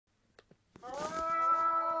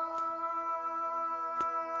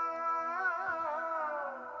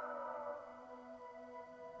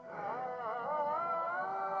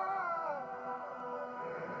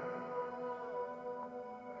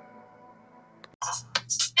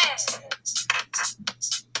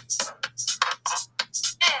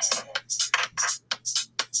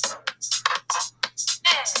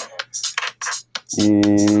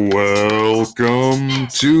Welcome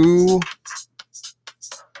to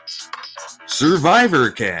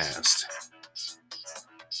Survivor Cast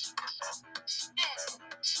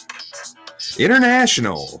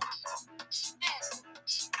International.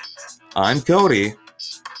 I'm Cody.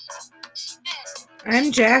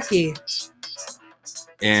 I'm Jackie.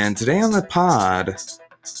 And today on the pod,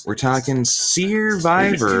 we're talking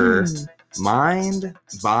Survivor Mind,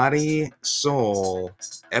 Body, Soul,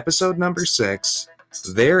 episode number 6.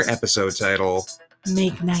 Their episode title,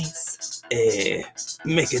 Make Nice.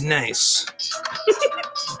 Make it nice.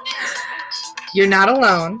 You're not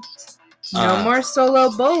alone. No more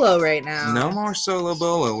solo bolo right now. No more solo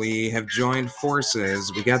bolo. We have joined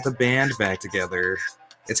forces. We got the band back together.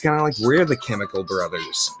 It's kind of like we're the Chemical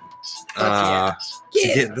Brothers. To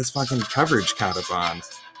get this fucking coverage caught up on.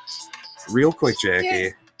 Real quick,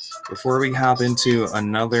 Jackie, before we hop into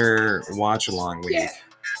another watch-along week,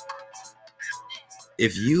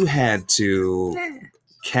 if you had to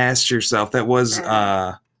cast yourself, that was,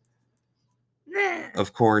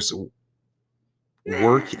 of course,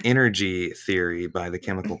 Work Energy Theory by the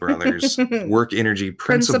Chemical Brothers. Work Energy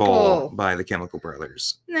Principle by the Chemical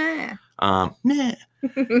Brothers.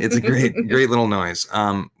 It's a great little noise.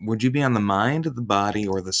 Would you be on the mind, the body,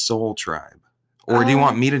 or the soul tribe? Or do you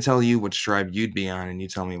want me to tell you which tribe you'd be on and you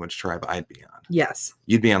tell me which tribe I'd be on? Yes.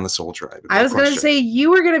 You'd be on the soul tribe. I was going to say you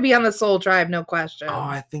were going to be on the soul tribe, no question. Oh,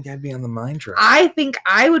 I think I'd be on the mind tribe. I think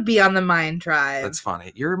I would be on the mind tribe. That's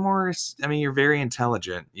funny. You're you're very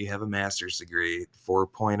intelligent. You have a master's degree,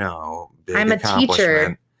 4.0. Big I'm a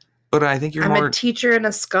teacher. But I think I'm a teacher and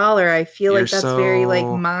a scholar. I feel like that's very like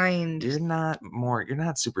mind. You're not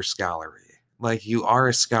super scholarly. Like you are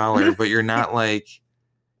a scholar, but you're not like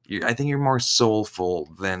I think you're more soulful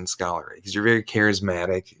than scholarly because you're very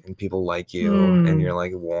charismatic and people like you and you're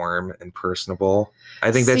like warm and personable.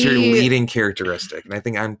 I think that's your leading characteristic. And I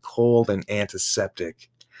think I'm cold and antiseptic.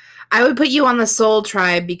 I would put you on the soul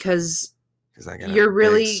tribe because I got you're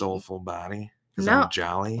really big, soulful body. No, I'm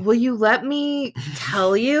jolly. Will you let me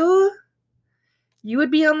tell you? You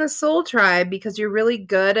would be on the soul tribe because you're really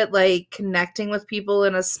good at like connecting with people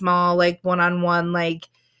in a small, like one-on-one, like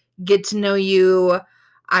get to know you.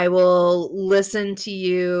 I will listen to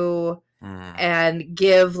you and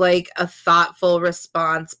give like a thoughtful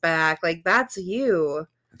response back. Like that's you.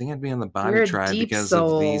 I think I'd be on the body tribe because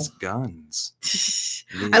of these guns.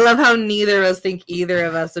 I love how neither of us think either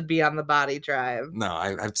of us would be on the body tribe. No,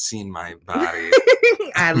 I've seen my body.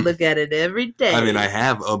 I look at it every day. I mean, I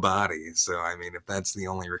have a body, so I mean, if that's the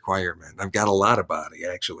only requirement, I've got a lot of body,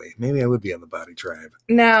 actually. Maybe I would be on the body tribe.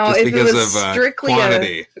 No, just if because it was of strictly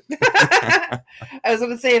quantity. I was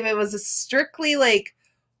going to say, if it was a strictly like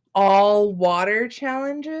all water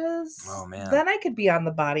challenges, oh man, then I could be on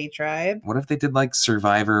the body tribe. What if they did like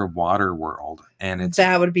Survivor Water World and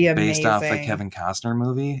that would be based off the Kevin Costner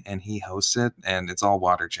movie and he hosts it and it's all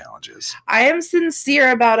water challenges? I am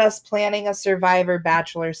sincere about us planning a Survivor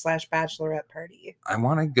Bachelor/Bachelorette party. I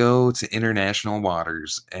want to go to international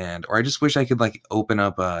waters or I just wish I could like open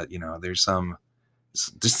up there's some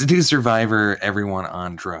just to do Survivor everyone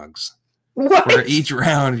on drugs. What? Where each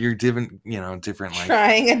round you're different like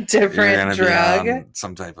trying a different drug. Be on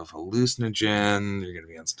some type of hallucinogen. You're gonna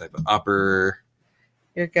be on some type of upper.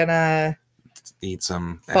 You're gonna eat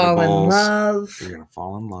some fall edibles. In love. You're gonna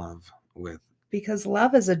fall in love with because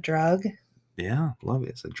love is a drug. Yeah, love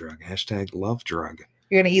is a drug. # love drug.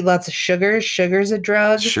 You're gonna eat lots of sugar. Sugar's a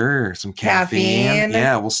drug. Sure, some caffeine.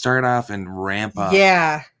 Yeah, we'll start off and ramp up.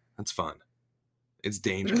 Yeah, that's fun. It's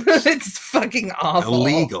dangerous. It's fucking awful.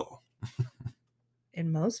 Illegal.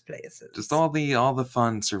 In most places. Just all the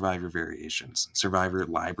fun Survivor variations. Survivor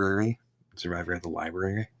Library. Survivor at the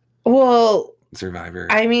Library. Well, Survivor.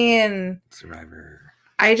 I mean, Survivor.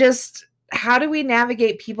 How do we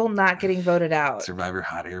navigate people not getting voted out? Survivor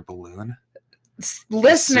Hot Air Balloon.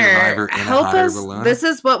 Listener, Survivor in help a hot us. Air balloon. This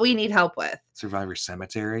is what we need help with. Survivor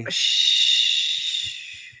Cemetery. Shh.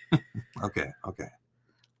 Okay.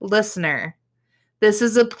 Listener, this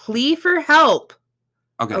is a plea for help.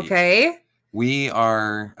 Okay. We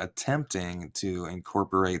are attempting to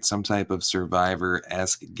incorporate some type of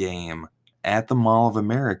Survivor-esque game at the Mall of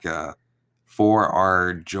America for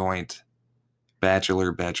our joint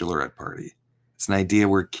Bachelor-Bachelorette party. It's an idea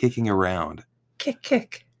we're kicking around.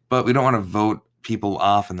 Kick. But we don't want to vote people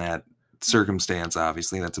off in that circumstance,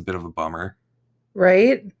 obviously. That's a bit of a bummer.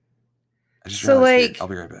 Right? I'll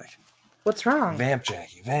be right back. What's wrong? Vamp,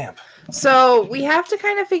 Jackie, vamp. So we have to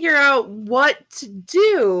kind of figure out what to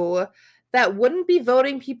do that wouldn't be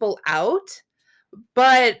voting people out,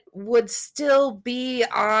 but would still be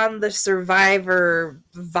on the Survivor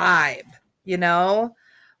vibe, you know?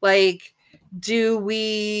 Like, do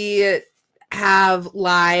we have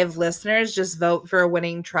live listeners just vote for a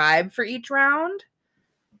winning tribe for each round?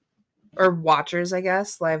 Or watchers, I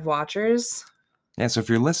guess, live watchers. Yeah, so if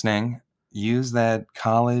you're listening, use that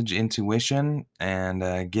college intuition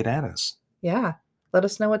and get at us. Yeah, let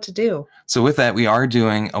us know what to do. So with that, we are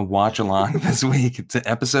doing a watch along this week to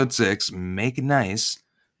episode 6. Make it nice.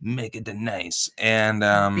 Make it nice. And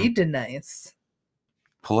Be nice.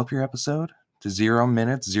 pull up your episode to 0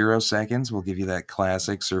 minutes, 0 seconds. We'll give you that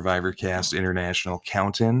classic Survivor Cast International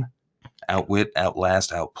count-in. Outwit,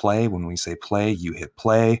 outlast, outplay. When we say play, you hit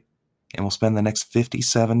play. And we'll spend the next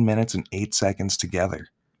 57 minutes and 8 seconds together.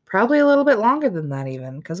 Probably a little bit longer than that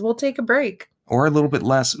even, because we'll take a break. Or a little bit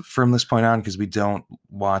less from this point on, because we don't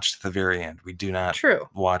watch the very end. We do not True.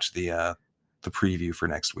 watch the preview for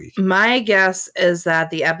next week. My guess is that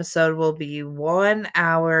the episode will be 1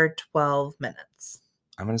 hour, 12 minutes.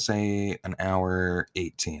 I'm going to say an hour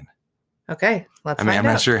 18. Okay, let's I mean, find I'm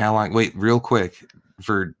out. not sure how long. Wait, real quick,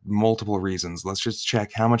 for multiple reasons. Let's just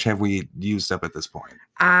check how much have we used up at this point.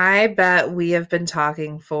 I bet we have been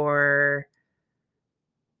talking for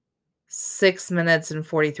 6 minutes and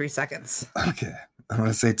 43 seconds. Okay, I'm going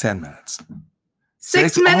to say 10 minutes.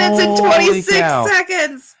 6 minutes and Holy 26 cow.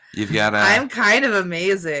 seconds. You've got I'm kind of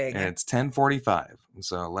amazing. and it's 10:45.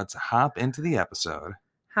 So let's hop into the episode.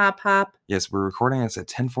 Hop, hop. Yes, we're recording this at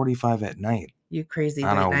 10:45 at night You crazy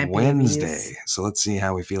on late a night Wednesday. babies. So let's see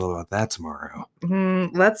how we feel about that tomorrow.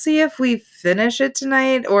 Let's see if we finish it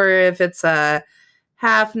tonight or if it's a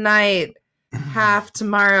half night, half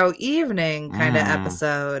tomorrow evening kind of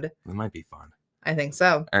episode. It might be fun. I think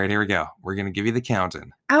so. All right, here we go. We're going to give you the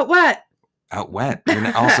count-in. Out what? Out wet.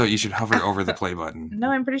 Also, you should hover over the play button. No,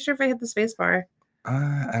 I'm pretty sure if I hit the space bar.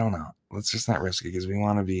 I don't know. Let's just not risk it because we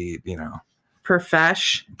want to be,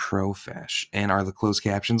 Profesh. profesh. And are the closed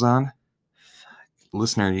captions on?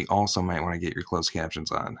 Listener, you also might want to get your closed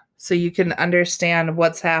captions on. So you can understand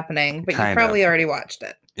what's happening, but you Kind probably of. already watched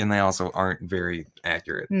it. And they also aren't very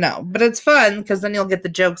accurate. No, but it's fun because then you'll get the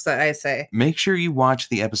jokes that I say. Make sure you watch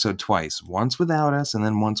the episode twice. Once without us and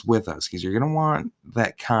then once with us because you're going to want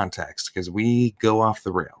that context because we go off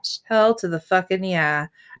the rails. Hell to the fucking yeah.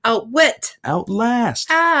 Outwit. Outlast.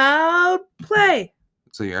 Outplay.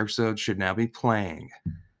 So your episode should now be playing.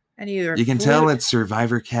 And you You can tell it's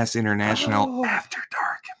Survivor Cast International Oh. After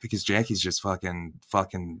Dark because Jackie's just fucking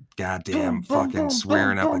goddamn Boom, boom, boom,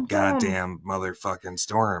 swearing boom, up a boom, boom. goddamn motherfucking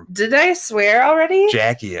storm. Did I swear already?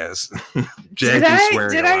 Jackie is. Did Jackie's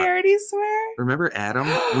swearing Did a I lot. already swear? Remember Adam?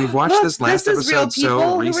 We've watched Look, this last this is real episode people.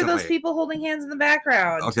 so Who recently. were those people holding hands in the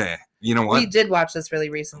background? Okay, you know We what? did watch this really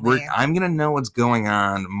recently. I'm gonna know what's going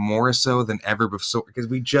on more so than ever before because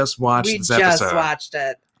we just watched We this just episode. watched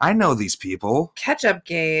it. I know these people. Catch up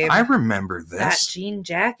game. I remember That this. jean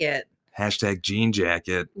jacket. Hashtag jean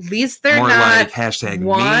jacket. At least they're More not like hashtag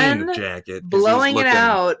one, mean jacket. 'cause blowing he's it looking-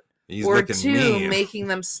 out, He's or looking two, mean. making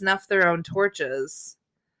them snuff their own torches.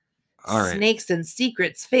 All right. Snakes and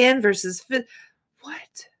secrets. Fan versus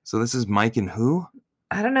what? So this is Mike and who?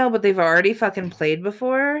 I don't know, but they've already fucking played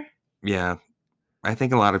before. Yeah. I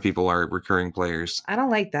think a lot of people are recurring players. I don't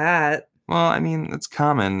like that. Well, I mean, it's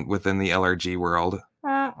common within the LRG world. For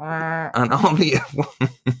On all the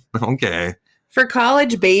okay.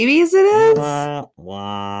 college babies, it is. I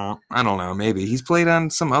don't know. Maybe he's played on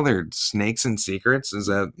some other Snakes and Secrets. Is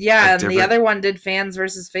that Yeah, a and the different- other one did fans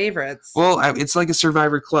versus favorites. Well, it's like a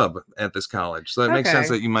Survivor club at this college, so that makes sense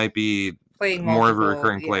Okay. that you might be Playing more of a multiple,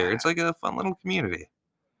 recurring player. yeah. It's like a fun little community.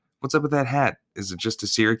 What's up with that hat? Is it just a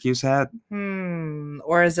Syracuse hat?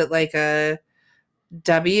 Or is it like a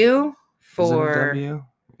W Is it a for W?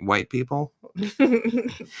 White people?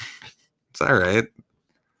 It's all right.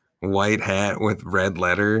 White hat with red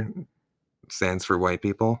letter stands for white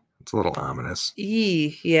people. It's a little ominous.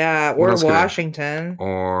 yeah, What or else could I- Washington,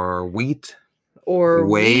 Or wheat, or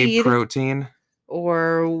whey weed, protein.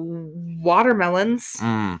 or watermelons.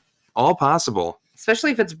 All possible.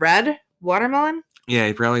 Especially if it's red watermelon. Yeah,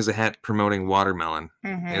 he probably has a hat promoting watermelon.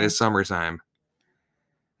 Mhm. It is summertime.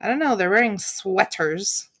 I don't know. They're wearing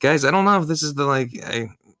sweaters. Guys, I don't know if this is the I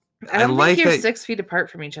I don't like think you're that- 6 feet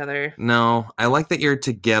apart from each other. No, I like that you're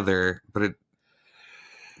together, but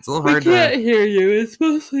it's a little hard to hear you. It's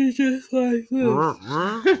mostly just like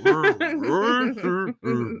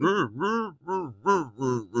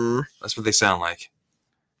That's what they sound like.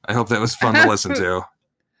 I hope that was fun to listen to.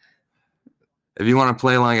 If you want to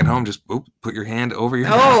play along at home, just put your hand over your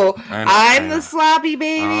Oh, mouth. I know, I'm I know. the sloppy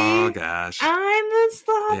baby. Oh, gosh. I'm the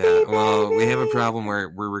sloppy Yeah, baby. well, we have a problem where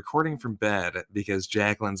we're recording from bed because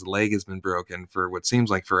Jacqueline's leg has been broken for what seems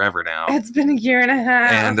like forever now. It's been a year and a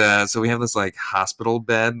half. And so we have this like hospital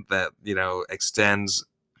bed that, extends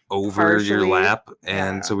over your Partially, lap.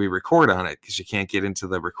 And yeah. so we record on it because you can't get into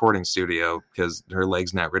the recording studio because her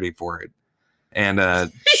leg's not ready for it. And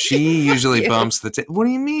she usually you. bumps the what do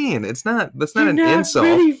you mean? That's not You're an not insult.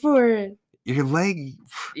 ready for it. Your leg.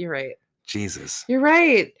 You're right. Jesus. You're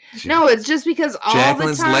right. Jeez. No, it's just because all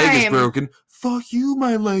Jacqueline's the time. leg is broken. Fuck you,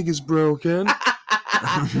 my leg is broken.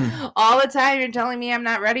 All the time you're telling me I'm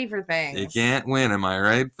not ready for things. You can't win, am I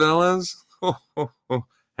right, fellas?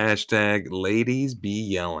 Hashtag ladies be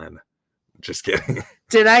yelling. Just kidding.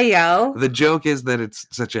 Did I yell? The joke is that it's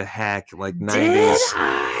such a hack, like 90s. Did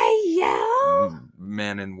I yell?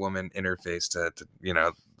 Men and woman interface to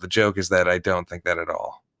the joke is that I don't think that at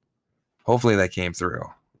all. Hopefully that came through.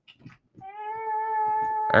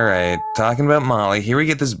 All right, talking about Molly, here we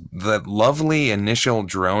get the lovely initial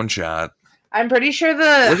drone shot. I'm pretty sure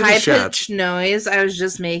the Look at these high-pitched noise I was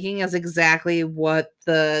just making is exactly what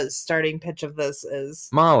the starting pitch of this is.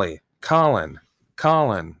 Molly, Colin,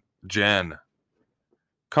 Jen,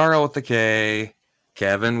 Carl with the K,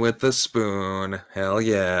 Kevin with the spoon, hell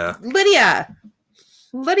yeah. Lydia.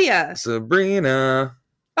 Sabrina,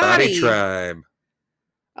 Body Tribe.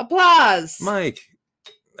 Applause. Mike.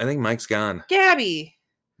 I think Mike's gone. Gabby.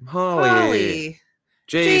 Holly.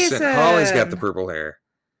 Jason. Holly's got the purple hair.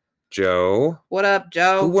 Joe. What up,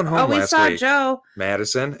 Joe? Who went home we last saw week? Joe.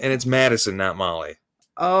 Madison. And it's Madison, not Molly.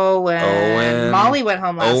 Owen. Molly went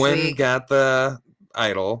home last week. Owen got the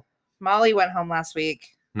idol. Molly went home last week.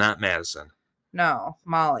 Not Madison. No,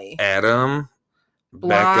 Molly. Adam.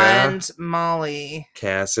 Blonde Becca. Molly.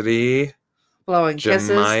 Cassidy. Blowing kisses.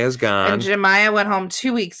 Jemiah's gone. And Jemiah went home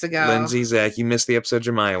 2 weeks ago. Lindsay, Zach, you missed the episode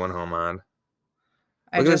Jemiah went home on.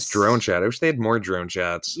 Look at this drone shot. I wish they had more drone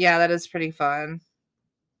shots. Yeah, that is pretty fun.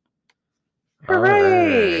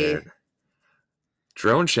 Hooray! Right.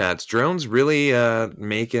 Drone shots. Drones really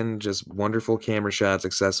making just wonderful camera shots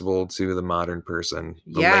accessible to the modern person.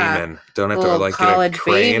 The layman. Don't have to like college get a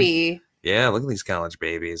crane. Baby. Yeah, look at these college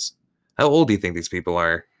babies. How old do you think these people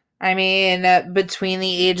are? I mean, between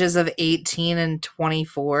the ages of 18 and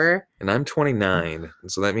 24. And I'm 29.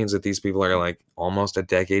 And so that means that these people are like almost a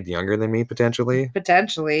decade younger than me, potentially.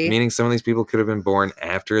 Meaning some of these people could have been born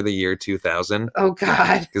after the year 2000. Oh,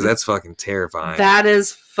 God. Because that's fucking terrifying. That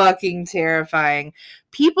is fucking terrifying.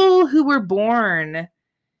 People who were born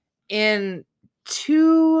in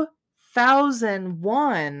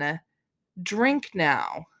 2001 drink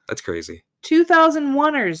now. That's crazy.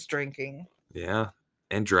 2001ers drinking. Yeah.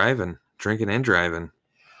 And driving. Drinking and driving.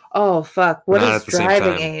 Oh, fuck. What Not is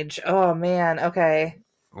driving age? Oh, man. Okay.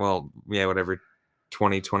 Well, yeah, whatever.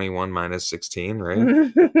 2021 minus 16,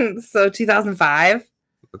 right? So 2005?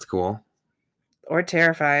 That's cool. Or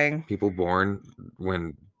terrifying. People born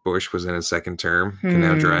when Bush was in his second term can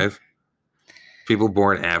now drive. People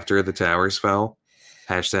born after the towers fell.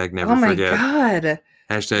 Hashtag never forget. Oh, my God.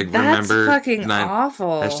 Hashtag That's remember. Fucking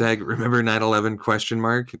awful. Hashtag remember 9/11 question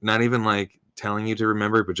mark. Not even like telling you to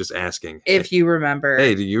remember, but just asking. If you remember.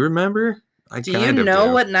 Hey, do you remember? Do you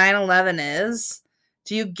know what 9/11 is?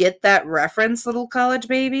 Do you get that reference, little college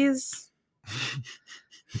babies?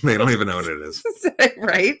 They don't even know what it is.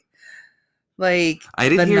 Right? Like, I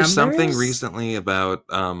did hear something recently about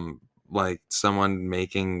like someone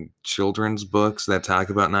making children's books that talk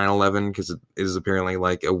about 9/11 because it is apparently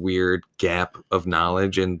like a weird gap of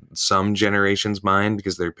knowledge in some generation's mind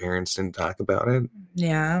because their parents didn't talk about it.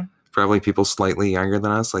 Yeah. Probably people slightly younger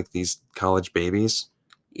than us, like these college babies.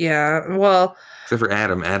 Yeah, well... Except for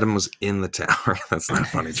Adam. Adam was in the tower. That's not a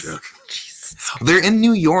funny joke. Jesus. They're in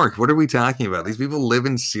New York. What are we talking about? These people live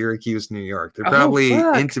in Syracuse, New York. They're probably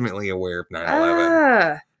intimately aware of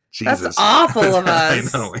 9/11. Jesus. That's awful of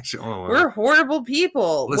us. I know. We're horrible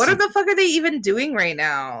people. Listen, what the fuck are they even doing right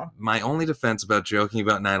now? My only defense about joking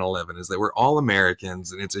about 9/11 is that we're all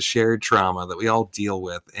Americans and it's a shared trauma that we all deal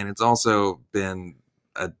with. And it's also been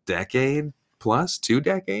a decade plus, 2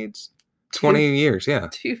 decades, 20 years. Yeah.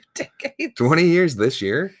 2 decades. 20 years this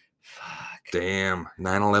year. Fuck. Damn.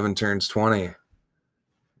 9/11 turns 20.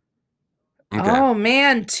 Okay. Oh,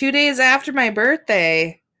 man. 2 days after my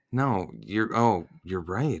birthday. No, you're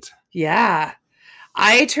right. Yeah.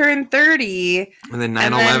 I turned 30. And then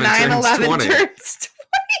 9/11 turns 20. Turns 20.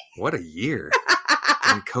 What a year.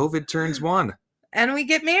 And COVID turns 1. And we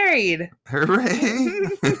get married. Hooray.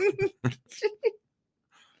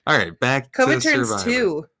 All right, back COVID to turns Survivor.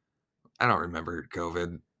 2. I don't remember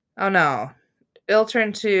COVID. Oh, no. It'll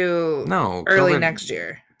turn to No, early COVID next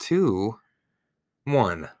year. 2,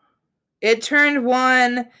 1. It turned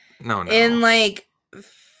 1 No. in like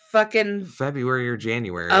fucking February or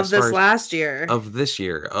January of this last year. Of this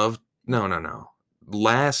year. No.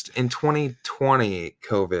 Last in 2020,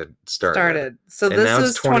 COVID started. So and this now was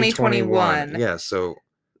it's 2021. 2021. Yeah, so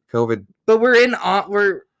COVID. But we're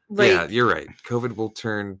like, yeah, you're right. COVID will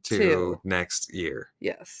turn to next year.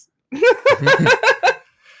 Yes.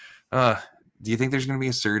 Do you think there's going to be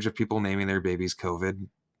a surge of people naming their babies COVID?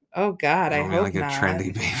 Oh God, I hope like not. A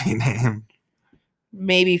trendy baby name.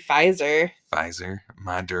 Maybe Pfizer,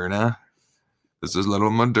 Moderna. This is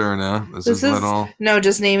little Moderna. This is little. No,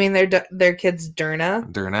 just naming their kids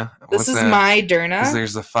Derna. This is my Derna.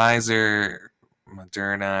 There's the Pfizer,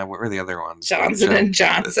 Moderna. What were the other ones? Johnson and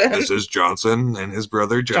Johnson. This is Johnson and his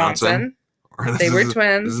brother Johnson. They were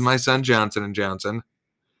twins. This is my son Johnson and Johnson.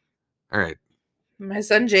 All right. My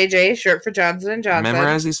son JJ, short for Johnson and Johnson.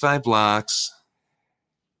 Memorize these 5 blocks.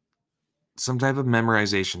 Some type of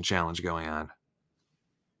memorization challenge going on.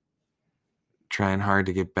 Trying hard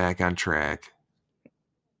to get back on track.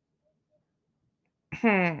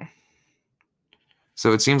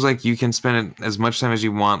 So it seems like you can spend as much time as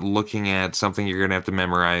you want looking at something you're going to have to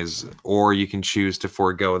memorize, or you can choose to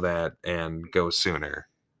forego that and go sooner.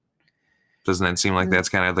 Doesn't that seem like that's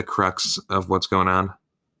kind of the crux of what's going on?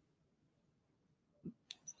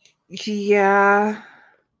 Yeah.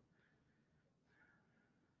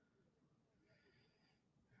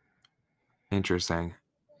 Interesting.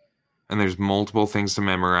 And there's multiple things to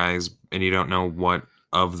memorize, and you don't know what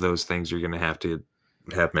of those things you're going to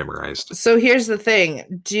have memorized. So here's the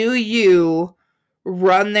thing. Do you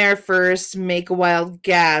run there first, make a wild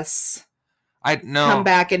guess, come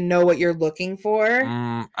back and know what you're looking for?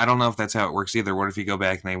 I don't know if that's how it works either. What if you go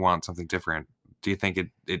back and they want something different? Do you think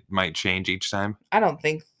it might change each time? I don't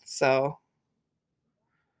think so.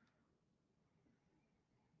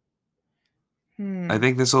 I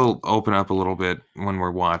think this will open up a little bit when we're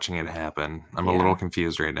watching it happen. I'm a little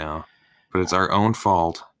confused right now, but it's our own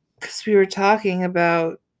fault. Because we were talking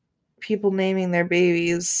about people naming their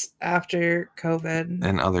babies after COVID.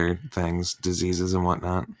 And other things, diseases and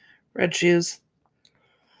whatnot. Red shoes.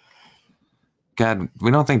 God, we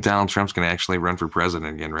don't think Donald Trump's going to actually run for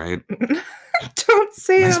president again, right? Don't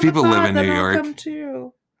say These people live in New York.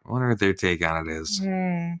 I wonder what their take on it is.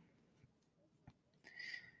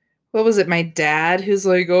 What was it? My dad who's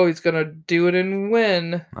like, oh, he's going to do it and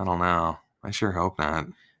win. I don't know. I sure hope not.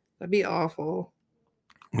 That'd be awful.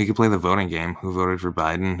 We could play the voting game. Who voted for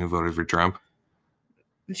Biden? Who voted for Trump?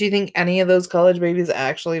 Do you think any of those college babies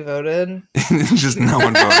actually voted? Just no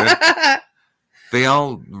one voted. They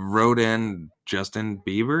all wrote in Justin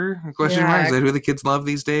Bieber? Question mark? Is that who the kids love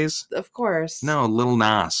these days? Of course. No, Lil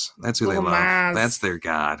Nas. That's who they love. Nas. That's their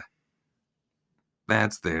god.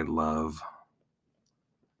 That's their love.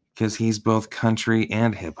 Because he's both country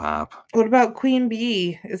and hip-hop. What about Queen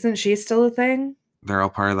Bee? Isn't she still a thing? They're all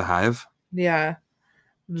part of the Hive? Yeah.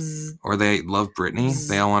 Bzz. Or they love Britney? Bzz.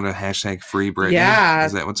 They all want to hashtag free Britney? Yeah.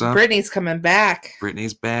 Is that what's up? Britney's coming back.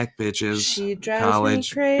 Britney's back, bitches. She drives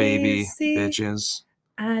college me baby crazy. bitches.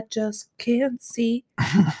 I just can't see.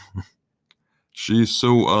 She's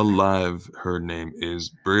so alive. Her name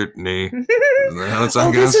is Britney.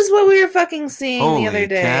 This is what we were fucking seeing the other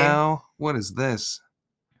day. Cow. What is this?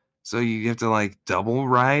 So you have to like double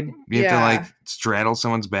ride? You have to like straddle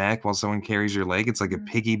someone's back while someone carries your leg? It's like a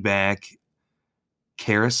piggyback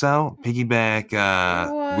carousel? Piggyback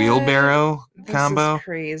wheelbarrow combo? This is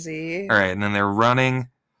crazy. All right, and then they're running.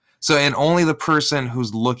 So, and only the person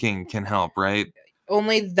who's looking can help, right?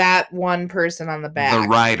 Only that one person on the back. The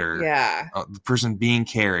rider. Yeah. The person being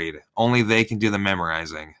carried. Only they can do the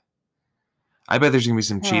memorizing. I bet there's going to be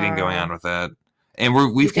some cheating going on with that. And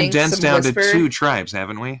we've condensed down to 2 tribes,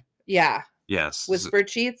 haven't we? Yeah. Yes. Whisper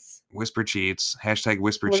cheats? Whisper cheats. Hashtag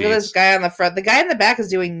whisper cheats. Look at this guy on the front. The guy in the back is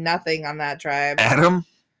doing nothing on that tribe. Adam?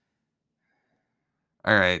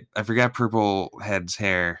 All right. I forgot Purple Hair's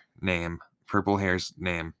name.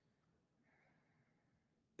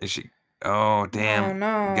 Is she... Oh, damn. Oh,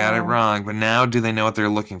 no. Got it wrong. But now do they know what they're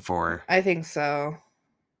looking for? I think so.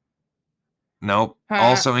 Nope.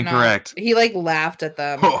 Also incorrect. No. He like laughed at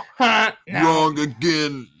them. No. Wrong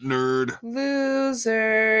again, nerd.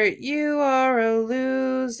 Loser. You are a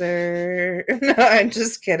loser. No, I'm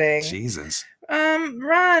just kidding. Jesus.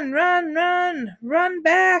 Run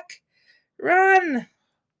back. Run.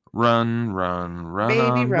 Run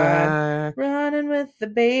baby, run. Back. Running with the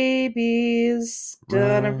babies.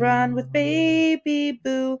 Gonna run with baby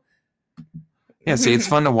boo. Yeah, see, it's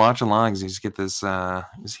fun to watch along because you just get this,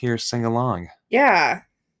 just hear sing along. Yeah.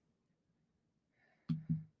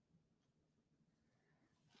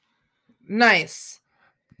 Nice.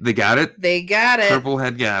 They got it? They got it.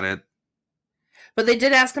 Purplehead got it. But they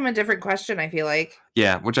did ask him a different question, I feel like.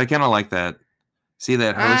 Yeah, which I kind of like that. See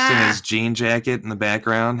that host in his jean jacket in the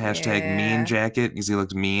background? Hashtag mean jacket, because he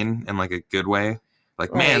looks mean in like a good way.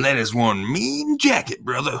 Like, man, that is one mean jacket,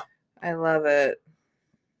 brother. I love it.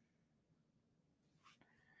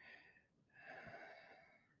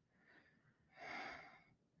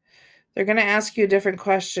 They're going to ask you a different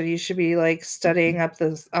question. You should be like studying up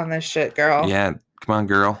on this shit, girl. Yeah, come on,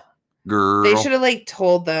 girl. Girl. They should have like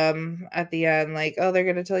told them at the end, like, oh, they're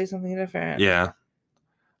going to tell you something different. Yeah.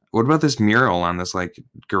 What about this mural on this like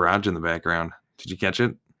garage in the background? Did you catch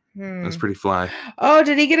it? That's pretty fly. Oh,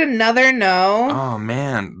 did he get another no? Oh,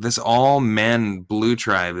 man. This all-men blue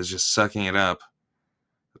tribe is just sucking it up.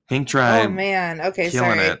 Pink tribe. Oh, man. Okay,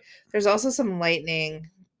 sorry. It. There's also some lightning.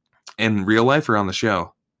 In real life or on the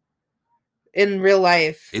show? In real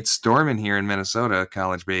life. It's storming here in Minnesota,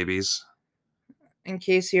 college babies. In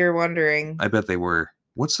case you're wondering. I bet they were.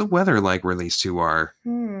 What's the weather like where these two are?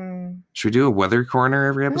 Should we do a weather corner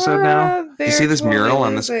every episode now? Do you see this mural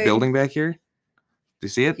on this building back here? Do you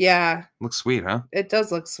see it? Yeah. Looks sweet, huh? It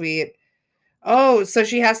does look sweet. Oh, so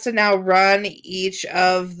she has to now run each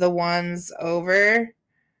of the ones over?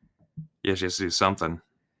 Yeah, she has to do something.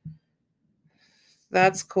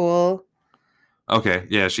 That's cool. Okay,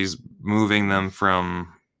 yeah, she's moving them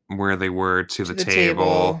from where they were to the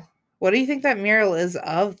table. What do you think that mural is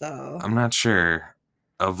of, though? I'm not sure.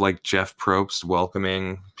 Of, like, Jeff Probst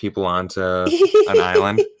welcoming people onto an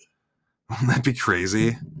island. Wouldn't that be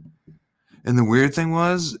crazy? And the weird thing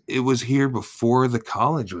was, it was here before the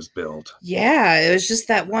college was built. Yeah, it was just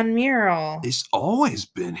that one mural. It's always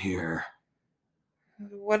been here.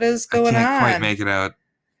 What is going on? I can't quite make it out.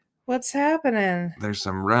 What's happening? There's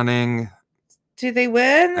some running. Do they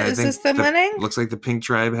win? Is this them winning? Looks like the pink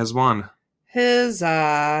tribe has won.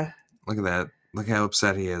 Huzzah. Look at that. Look how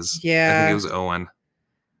upset he is. Yeah. I think it was Owen.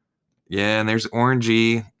 Yeah, and there's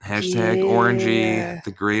Orangey. Hashtag Orangey.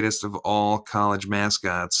 The greatest of all college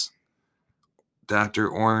mascots. Dr.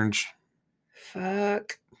 Orange.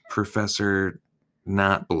 Fuck. Professor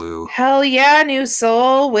Not Blue. Hell yeah, New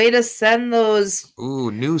Soul. Way to send those.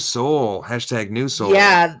 Ooh, New Soul. Hashtag New Soul.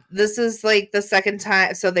 Yeah, this is like the second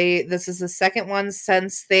time. So this is the second one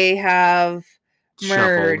since they have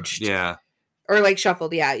merged. Shuffled. Yeah. Or like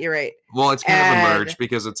shuffled. Yeah, you're right. Well, it's kind of a merge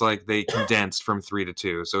because it's like they condensed from 3 to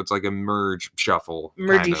 2. So it's like a merge shuffle.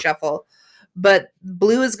 Mergy shuffle. But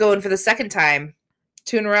Blue is going for the second time.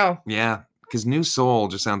 2 in a row. Yeah. Because New Soul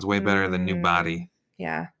just sounds way better than New Body.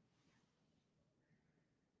 Yeah.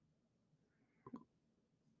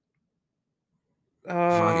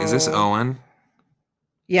 Oh. Fuck, is this Owen?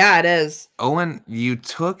 Yeah, it is. Owen, you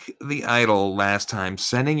took the idol last time,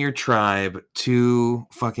 sending your tribe to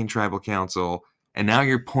fucking tribal council, and now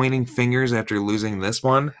you're pointing fingers after losing this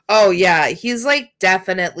one? Oh, yeah. He's like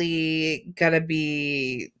definitely gonna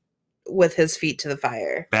be with his feet to the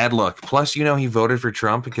fire. Bad luck. Plus, you know he voted for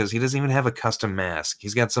Trump because he doesn't even have a custom mask.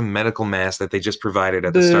 He's got some medical mask that they just provided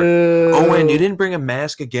at the start. Owen, you didn't bring a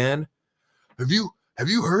mask again? Have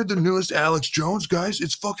you heard the newest Alex Jones, guys?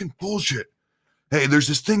 It's fucking bullshit. Hey, there's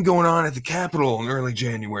this thing going on at the Capitol in early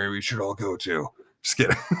January we should all go to. Just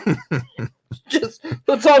kidding.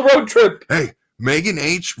 Let's all road trip. Hey, Megan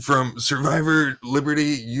H. from Survivor Liberty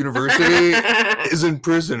University is in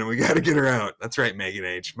prison, and we got to get her out. That's right, Megan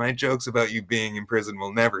H. My jokes about you being in prison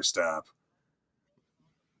will never stop.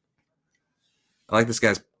 I like this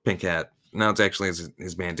guy's pink hat. No, it's actually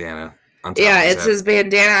his bandana. On top of his hat. His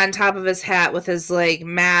bandana on top of his hat with his like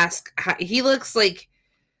mask. He looks like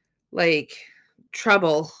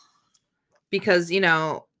trouble because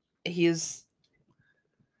he's.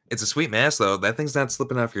 It's a sweet mask, though. That thing's not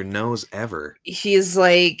slipping off your nose ever. He's,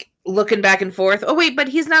 like, looking back and forth. Oh, wait, but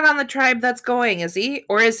he's not on the tribe that's going, is he?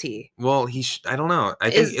 Or is he? Well, I don't know. I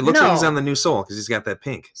think it looks like he's on the New Soul because he's got that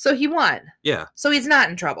pink. So he won. Yeah. So he's not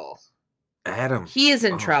in trouble. Adam. He is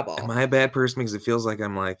in trouble. Am I a bad person because it feels like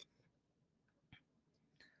I'm like,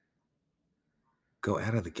 go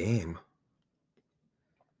out of the game.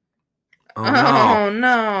 Oh,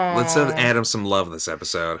 no. Let's send Adam some love this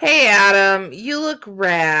episode. Hey, Adam, you look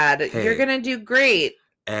rad. Hey. You're going to do great.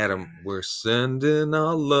 Adam, we're sending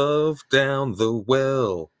our love down the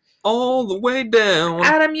well. All the way down.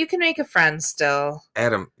 Adam, you can make a friend still.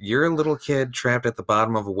 Adam, you're a little kid trapped at the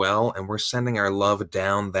bottom of a well, and we're sending our love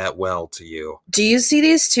down that well to you. Do you see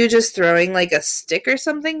these two just throwing like a stick or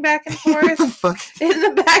something back and forth in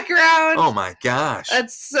the background? Oh my gosh.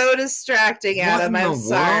 That's so distracting, Adam. I'm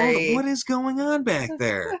sorry. What is going on back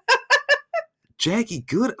there? Jackie,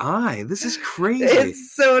 good eye. This is crazy.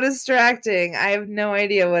 It's so distracting. I have no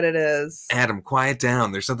idea what it is. Adam, quiet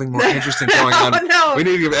down. There's something more interesting going on. No. We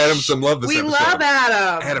need to give Adam some love this episode. We love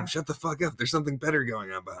Adam. Adam, shut the fuck up. There's something better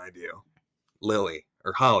going on behind you. Lily,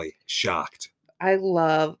 or Holly, shocked. I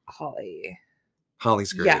love Holly.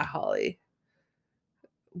 Holly's great. Yeah, Holly.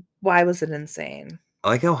 Why was it insane? I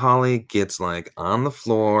like how Holly gets like on the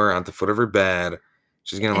floor, at the foot of her bed.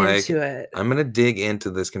 She's gonna Into it. I'm gonna dig into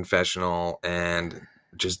this confessional and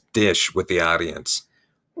just dish with the audience.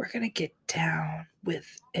 We're gonna get down with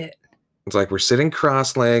it. It's like we're sitting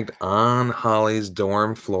cross-legged on Holly's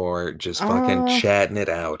dorm floor, just fucking chatting it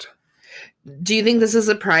out. Do you think this is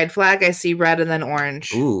a pride flag? I see red and then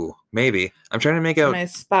orange. Ooh, maybe. I'm trying to make out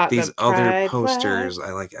these other posters.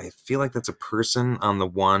 Flag. I feel like that's a person on the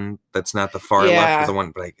one that's not the far left of the one,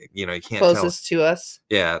 but you can't closest to us.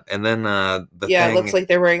 Yeah, and then it looks like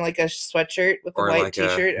they're wearing like a sweatshirt with a white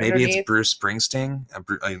t-shirt. Maybe underneath. It's Bruce Springsteen,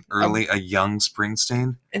 a young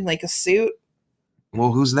Springsteen, in like a suit.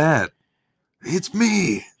 Well, who's that? It's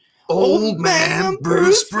me, old man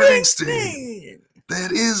Bruce Springsteen.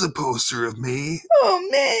 That is a poster of me. Oh,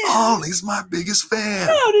 man. Holly's my biggest fan.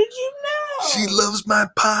 How did you know? She loves my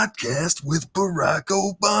podcast with Barack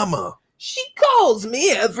Obama. She calls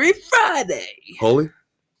me every Friday. Holly,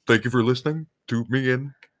 thank you for listening to me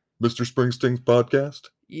and Mr. Springsteen's podcast.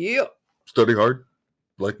 Yep. Study hard,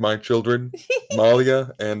 like my children,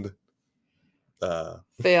 Malia and...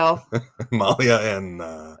 Fail. Malia and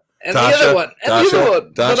and Tasha, the other one. And Tasha, the other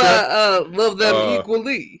one. Tasha, But I love them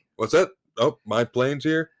equally. What's that? Oh, my plane's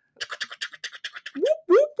here.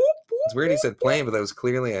 It's weird he said plane, but that was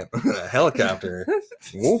clearly a helicopter.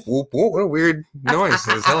 Whoop, whoop, whoop. What a weird noise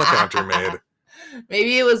his helicopter made.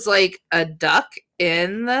 Maybe it was like a duck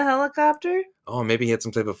in the helicopter? Oh, maybe he had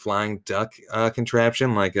some type of flying duck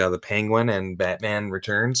contraption like the Penguin and Batman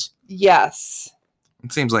Returns. Yes.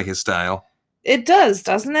 It seems like his style. It does,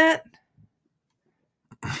 doesn't it?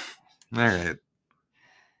 All right.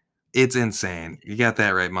 It's insane. You got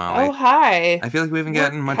that right, Molly. Oh, hi. I feel like we haven't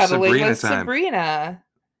gotten much Sabrina time.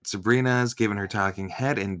 Sabrina's giving her talking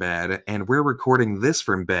head in bed, and we're recording this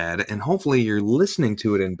from bed, and hopefully you're listening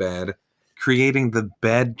to it in bed, creating the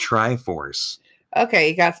bed Triforce. Okay,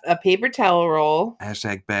 you got a paper towel roll.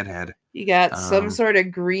 Hashtag bedhead. You got some sort of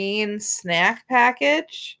green snack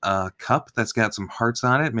package. A cup that's got some hearts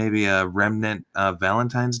on it, maybe a remnant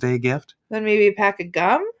Valentine's Day gift. Then maybe a pack of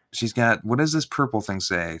gum. She's got, what does this purple thing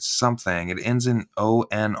say? Something. It ends in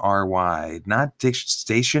ONRY. Not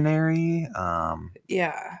stationary.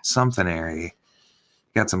 Yeah. Something-ary.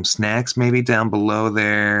 Got some snacks maybe down below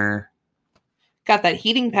there. Got that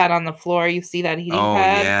heating pad on the floor. You see that heating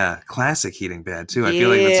pad? Oh, yeah. Classic heating pad, too. I feel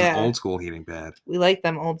like that's an old school heating pad. We like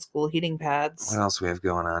them old school heating pads. What else do we have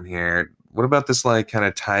going on here? What about this, like, kind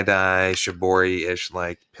of tie-dye, shibori-ish,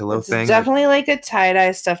 like, pillow thing? It's definitely like a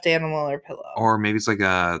tie-dye stuffed animal or pillow. Or maybe it's like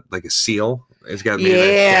a seal. It's got maybe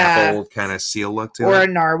that dappled kind of seal look to it. Or a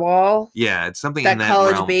narwhal. Yeah, it's something that in that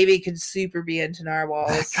college realm. baby could super be into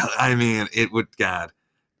narwhals. I mean, it would, God.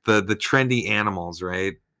 The trendy animals,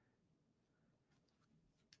 right?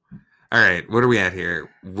 All right, what are we at here?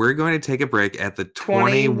 We're going to take a break at the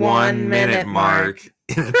 21-minute mark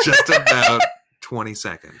in just about 20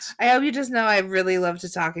 seconds. I hope you just know I really love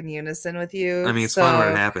to talk in unison with you. I mean, it's fun when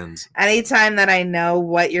it happens. Anytime that I know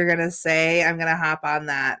what you're going to say, I'm going to hop on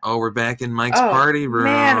that. Oh, we're back in Mike's party room.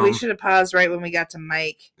 Man, we should have paused right when we got to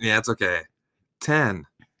Mike. Yeah, it's okay. 10,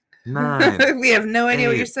 9. We have no idea 8,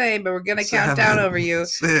 what you're saying, but we're going to count down over you.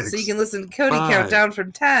 6, so you can listen to Cody 5, count down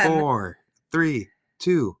from 10. 4, 3,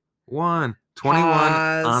 2, 1. 21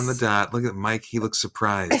 Pause. On the dot. Look at Mike. He looks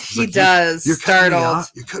surprised. He does. You're startled.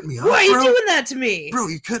 You cut me off. Why are you doing that to me? Bro,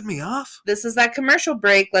 you cut me off? This is that commercial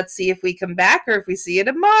break. Let's see if we come back or if we see you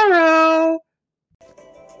tomorrow.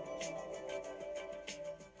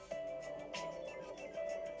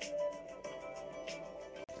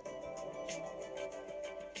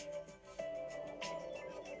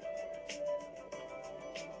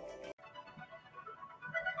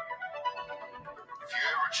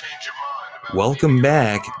 Welcome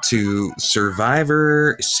back to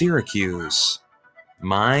Survivor Syracuse.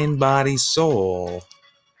 Mind, Body, Soul.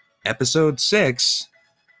 Episode 6.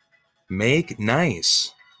 Make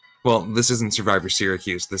Nice. Well, this isn't Survivor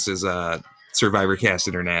Syracuse. This is Survivor Cast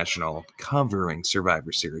International covering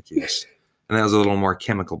Survivor Syracuse. And that was a little more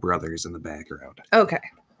Chemical Brothers in the background. Okay.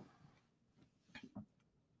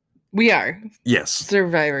 We are. Yes.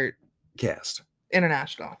 Survivor Cast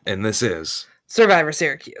International. And this is Survivor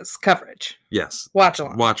Syracuse coverage. Yes. Watch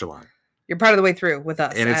along. Watch along. You're part of the way through with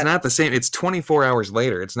us. And it's not the same. It's 24 hours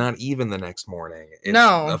later. It's not even the next morning. It's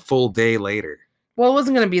no. a full day later. Well, it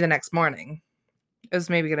wasn't going to be the next morning. It was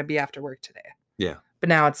maybe going to be after work today. Yeah. But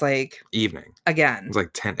now it's like Evening. again. It's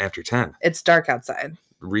like 10 after 10. It's dark outside.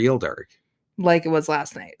 Real dark. Like it was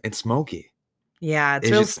last night. It's smoky. Yeah, it's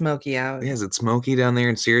real smoky out. Yeah, is it smoky down there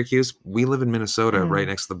in Syracuse? We live in Minnesota, right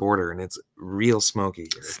next to the border, and it's real smoky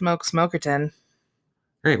here. Smokerton.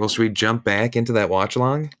 All right, well, should we jump back into that watch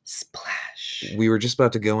along? Splash. We were just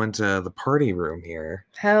about to go into the party room here.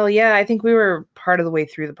 Hell yeah, I think we were part of the way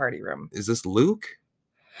through the party room. Is this Luke?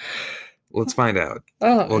 Let's find out.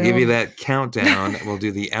 Oh, we'll give you that countdown. We'll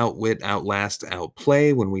do the outwit, outlast,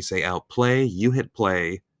 outplay. When we say outplay, you hit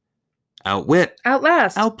play. Outwit.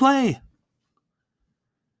 Outlast. Outplay.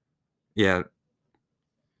 Yeah.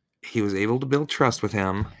 He was able to build trust with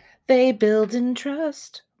him. They build in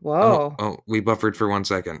trust. Whoa. Oh, we buffered for 1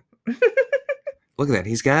 second. Look at that.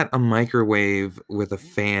 He's got a microwave with a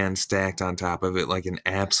fan stacked on top of it like an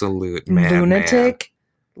absolute madman.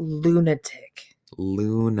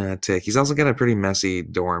 Lunatic. He's also got a pretty messy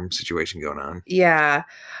dorm situation going on. Yeah.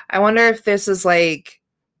 I wonder if this is like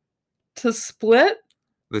to split?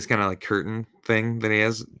 This kind of like curtain thing that he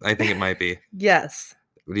has. I think it might be. Yes.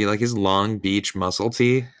 Do you like his Long Beach muscle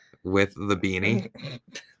tee with the beanie?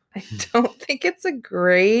 I don't think it's a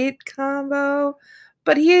great combo,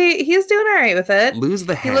 but he's doing all right with it. Lose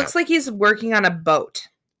the hat. He looks like he's working on a boat.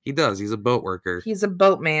 He does. He's a boat worker. He's a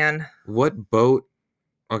boatman. What boat?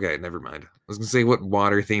 Okay, never mind. I was going to say, what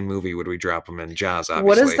water-themed movie would we drop him in? Jaws, obviously.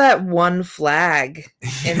 What is that one flag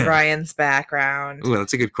in Ryan's background? Ooh,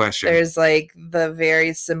 that's a good question. There's like the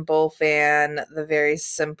very simple fan, the very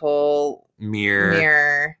simple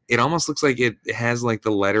mirror. It almost looks like it has like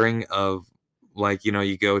the lettering of like, you know,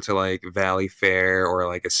 you go to like Valley Fair or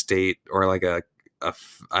like a state or like a I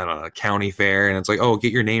don't know, a county fair, and it's like, oh,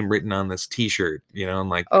 get your name written on this t-shirt, you know, and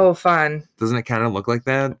like, oh, fun. Doesn't it kind of look like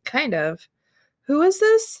that? Kind of. Who is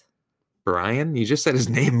this? Brian? You just said his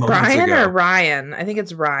name moments Brian ago. or Ryan? I think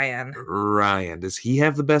it's Ryan. Ryan. Does he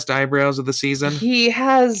have the best eyebrows of the season? He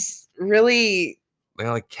has really...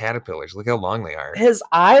 They're like caterpillars. Look how long they are. His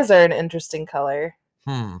eyes are an interesting color.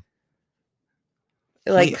 It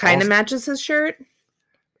like kind of matches his shirt.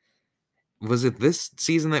 Was it this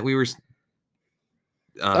season that we were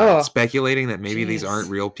speculating that maybe these aren't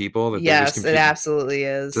real people? That yes, it absolutely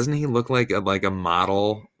is. Doesn't he look like a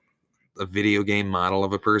model, a video game model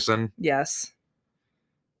of a person? Yes.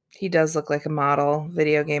 He does look like a model,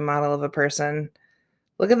 video game model of a person.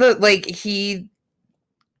 Look at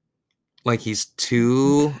he's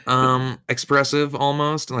too expressive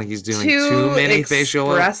almost. Like he's doing too many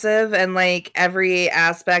facial expressive, and like every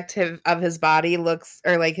aspect of his body looks,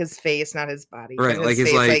 or like his face, not his body. Right, like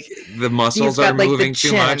his like the muscles are moving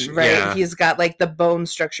too much. Right. Yeah. He's got like the bone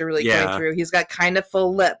structure really going through. He's got kind of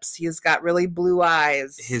full lips. He's got really blue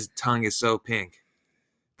eyes. His tongue is so pink.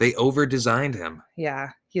 They over-designed him.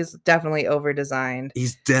 Yeah. He's definitely over-designed.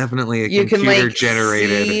 He's definitely a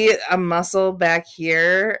computer-generated. You can see a muscle back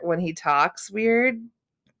here when he talks weird.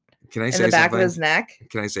 Can I say something? In the back of his neck.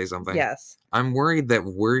 Can I say something? Yes. I'm worried that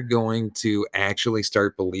we're going to actually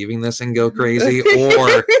start believing this and go crazy,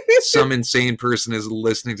 or some insane person is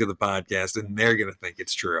listening to the podcast and they're going to think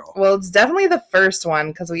it's true. Well, it's definitely the first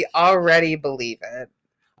one because we already believe it.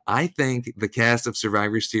 I think the cast of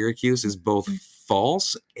Survivor Syracuse is both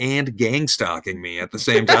false and gang stalking me at the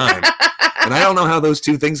same time. And I don't know how those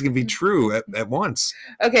two things can be true at once.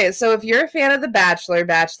 Okay, so if you're a fan of the Bachelor,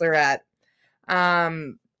 Bachelorette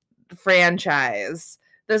franchise,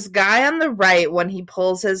 this guy on the right, when he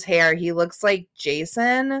pulls his hair, he looks like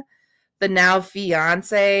Jason, the now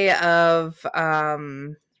fiance of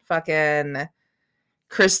fucking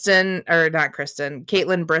Kristen, or not Kristen,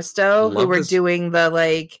 Caitlin Bristow, who we're doing the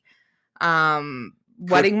like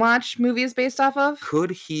Wedding Watch movies based off of. Could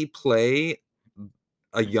he play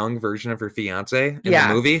a young version of her fiance in the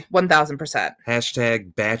movie? 1000%.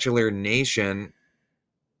 Hashtag Bachelor Nation.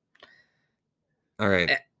 All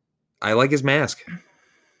right. I like his mask.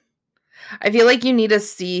 I feel like you need to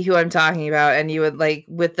see who I'm talking about, and you would like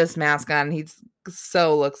with this mask on, he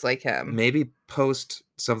so looks like him. Maybe post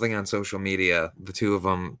something on social media, the two of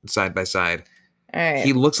them side by side. All right.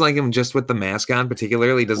 He looks like him just with the mask on,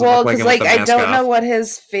 particularly. Doesn't look like him with the mask I don't off. know what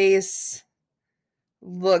his face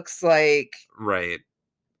looks like. Right.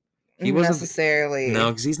 He wasn't necessarily. No,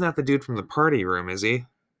 because he's not the dude from the party room, is he?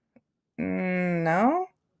 No.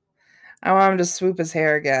 I want him to swoop his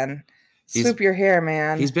hair again. Swoop your hair,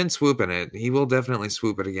 man. He's been swooping it. He will definitely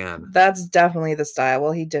swoop it again. That's definitely the style.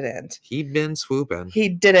 Well, he didn't. He'd been swooping. He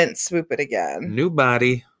didn't swoop it again. New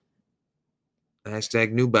body.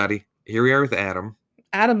 Hashtag new body. Here we are with Adam.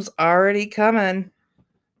 Adam's already coming.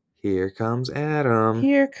 Here comes Adam.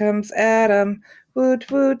 Here comes Adam. Woot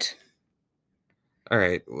woot. All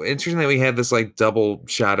right. Interesting that we had this like double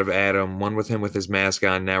shot of Adam, one with him with his mask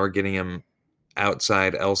on. Now we're getting him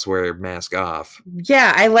outside elsewhere, mask off.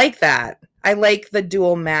 Yeah, I like that. I like the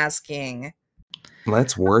dual masking.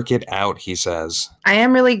 Let's work it out, he says. I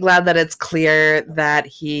am really glad that it's clear that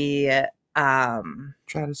he Try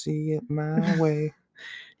to see it my way.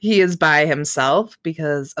 he is by himself,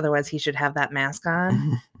 because otherwise he should have that mask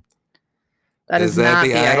on. That is that not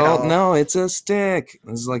the the idol? No, it's a stick.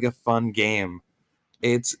 This is like a fun game.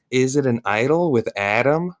 Is it an idol with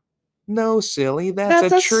Adam? No, silly.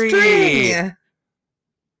 That's a tree.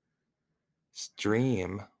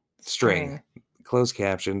 String. Closed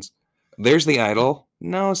captions. There's the idol.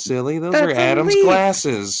 No, silly. Those are Adam's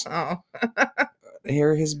glasses. Oh.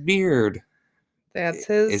 Here, his beard. That's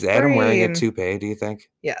his Is Adam wearing a brain. toupee, do you think?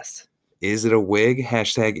 Yes. Is it a wig?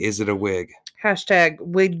 Hashtag is it a wig? Hashtag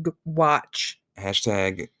wig watch.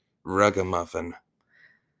 Hashtag ruggamuffin.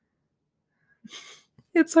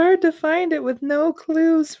 It's hard to find it with no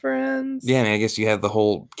clues, friends. Yeah, I mean, I guess you have the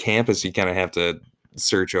whole campus you kind of have to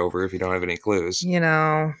search over if you don't have any clues. You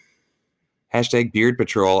know. Hashtag beard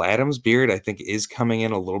patrol. Adam's beard, I think, is coming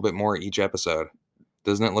in a little bit more each episode.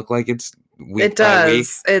 Doesn't it look like it's week by week?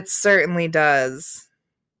 It certainly does.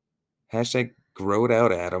 Hashtag grow it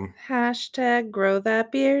out, Adam. Hashtag grow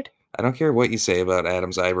that beard. I don't care what you say about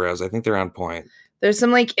Adam's eyebrows. I think they're on point. There's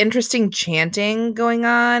some like interesting chanting going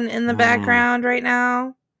on in the background right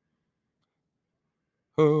now.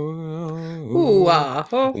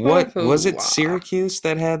 What was it? Syracuse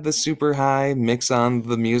that had the super high mix on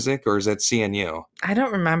the music, or is that CNU? I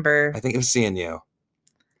don't remember. I think it was CNU.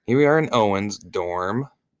 Here we are in Owen's dorm,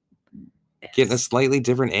 getting a slightly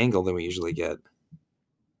different angle than we usually get.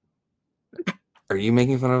 Are you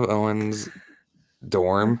making fun of Owen's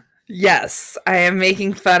dorm? Yes, I am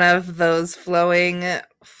making fun of those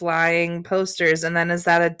flying posters. And then is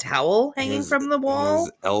that a towel hanging from the wall?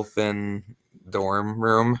 His elfin dorm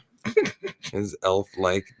room. His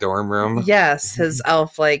elf-like dorm room. Yes, his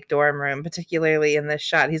elf-like dorm room, particularly in this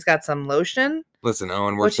shot. He's got some lotion. Listen,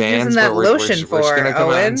 Owen, we're what you fans, using that but we're lotion just for, going to come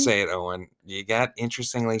Owen? out and say it, Owen. You got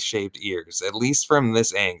interestingly shaped ears, at least from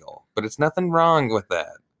this angle. But it's nothing wrong with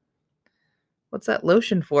that. What's that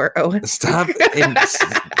lotion for, Owen? Stop.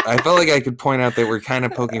 I felt like I could point out that we're kind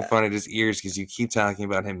of poking fun at his ears because you keep talking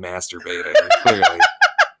about him masturbating, clearly.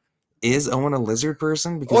 Is Owen a lizard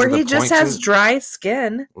person? Because or he just has dry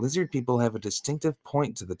skin. Lizard people have a distinctive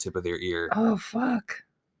point to the tip of their ear. Oh, fuck.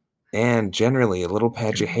 And generally a little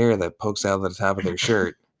patch of hair that pokes out of the top of their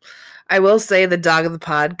shirt. I will say the dog of the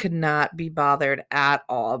pod could not be bothered at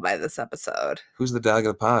all by this episode. Who's the dog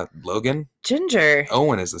of the pod? Logan? Ginger.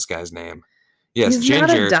 Owen is this guy's name. Yes, He's Ginger.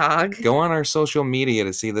 not a dog. Go on our social media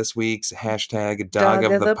to see this week's hashtag dog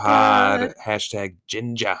of the pod. Hashtag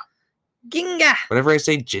Ginger. Ginga. Whenever I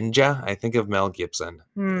say Ginger, I think of Mel Gibson.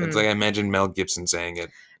 It's like I imagine Mel Gibson saying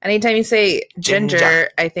it. Anytime you say ginger.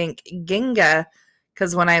 I think Ginga,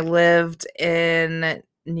 because when I lived in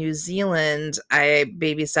New Zealand, I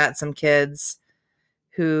babysat some kids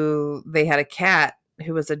who they had a cat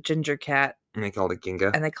who was a ginger cat. And they called it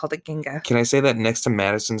Ginga. Ginga. Can I say that next to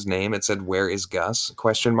Madison's name, it said, "Where is Gus?" ?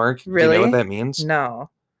 Really? Do you know what that means?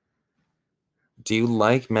 No. Do you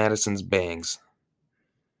like Madison's bangs?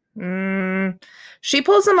 She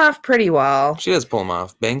pulls them off pretty well. She does pull them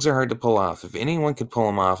off. Bangs are hard to pull off. If anyone could pull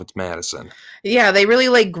them off, it's Madison. Yeah, they really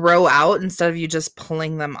like grow out instead of you just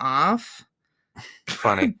pulling them off.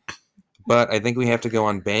 Funny. But I think we have to go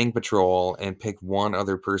on bang patrol and pick one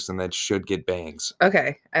other person that should get bangs.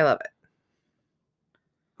 Okay, I love it.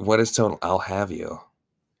 What is total? I'll have you.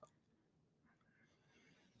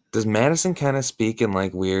 Does Madison kind of speak in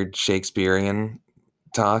like weird Shakespearean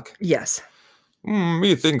talk? Yes.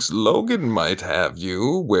 Methinks Logan might have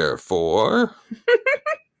you, wherefore?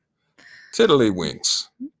 Tiddlywinks.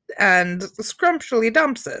 And scrumptially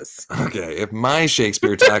dumpses. Okay, if my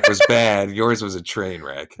Shakespeare talk was bad, yours was a train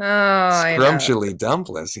wreck. Oh, I know. Scrumptially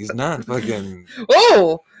dumpless. He's not fucking...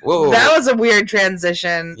 Oh! Whoa. That was a weird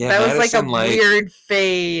transition. Yeah, that was Madison, like a weird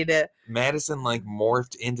fade. Madison like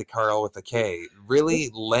morphed into Carl with a K, really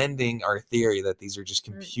lending our theory that these are just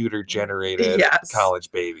computer generated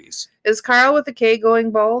college babies. Is Carl with a K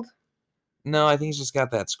going bald? No, I think he's just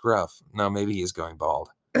got that scruff. No, maybe he's going bald.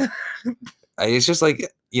 It's just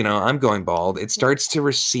like, you know, I'm going bald. It starts to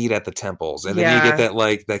recede at the temples, and then you get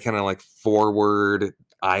that kind of like forward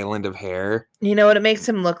island of hair. You know what it makes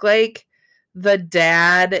him look like? The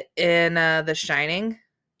dad in The Shining.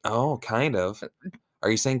 Oh, kind of. Are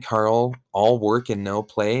you saying Carl, all work and no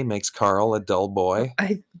play, makes Carl a dull boy?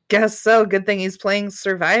 I guess so. Good thing he's playing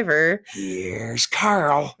Survivor. Here's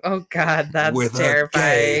Carl. Oh, God, that's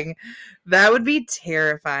terrifying. That would be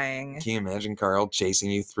terrifying. Can you imagine Carl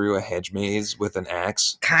chasing you through a hedge maze with an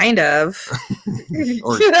axe? Kind of.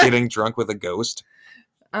 Or getting drunk with a ghost?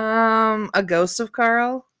 A Ghost of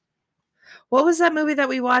Carl? What was that movie that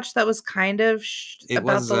we watched that was kind of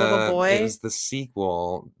about the little boy? It was the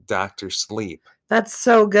sequel, Dr. Sleep. That's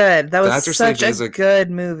so good. That was Dr. such Sleep a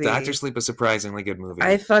good movie. Dr. Sleep is a surprisingly good movie.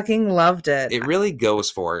 I fucking loved it. It really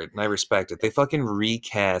goes for it, and I respect it. They fucking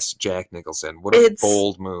recast Jack Nicholson. What a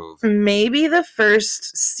bold move. Maybe the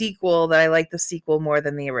first sequel that I like the sequel more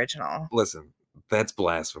than the original. Listen, that's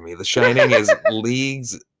blasphemy. The Shining is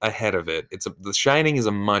leagues ahead of it. The Shining is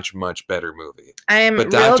a much, much better movie. I am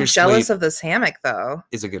real jealous of this hammock, though.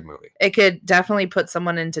 It's a good movie. It could definitely put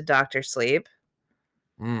someone into Dr. Sleep.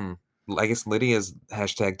 I guess Lydia's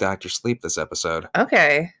hashtag Dr. Sleep this episode.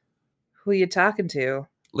 Okay. Who are you talking to?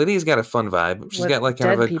 Lydia's got a fun vibe. She's got like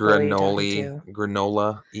kind of a granola-y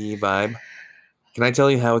vibe. Can I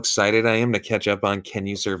tell you how excited I am to catch up on Can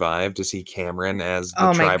You Survive to see Cameron as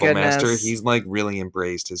the tribal master? He's like really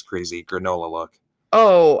embraced his crazy granola look.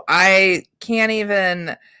 Oh, I can't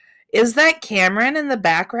even... Is that Cameron in the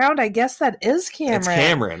background? I guess that is Cameron. It's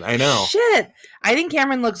Cameron, I know. Shit. I think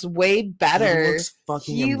Cameron looks way better. He looks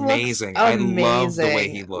fucking amazing. I love the way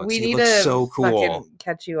he looks. He looks so cool.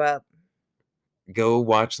 Catch you up. Go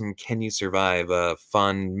watch some Can You Survive, a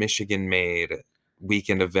fun Michigan-made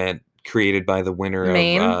weekend event created by the winner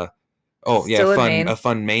of... a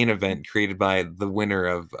fun Maine event created by the winner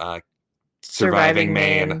of Surviving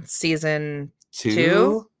Maine. Season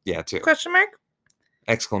 2? Yeah, 2. Question mark?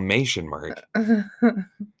 Exclamation mark.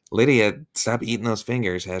 Lydia, stop eating those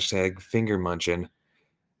fingers. Hashtag finger munching.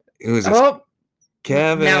 Who is this? Oh,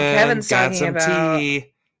 Kevin. Now Kevin's got talking some about...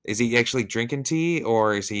 tea. Is he actually drinking tea,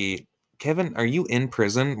 or is he... Kevin, are you in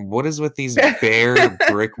prison? What is with these bare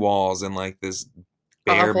brick walls and like this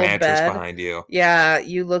bare awful mattress bed behind you? Yeah,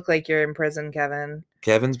 you look like you're in prison, Kevin.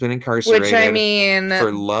 Kevin's been incarcerated. Which, I mean,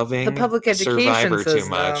 for loving the public education Survivor system. too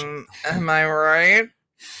much. Am I right?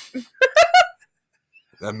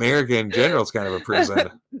 America in general is kind of a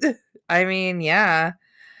prison. I mean, yeah.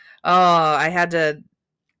 Oh, I had to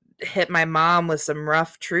hit my mom with some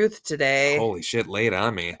rough truth today. Holy shit, lay it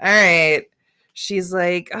on me. All right. She's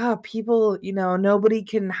like, oh, people, nobody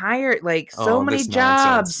can hire, like, so many jobs.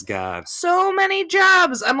 Nonsense. God. So many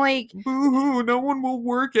jobs. I'm like, boo-hoo, no one will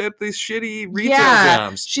work at these shitty retail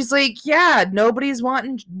jobs. She's like, yeah, nobody's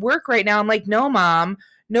wanting work right now. I'm like, no, Mom.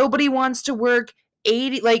 Nobody wants to work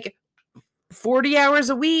 40 hours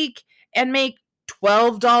a week and make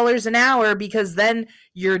 $12 an hour, because then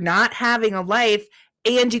you're not having a life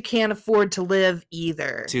and you can't afford to live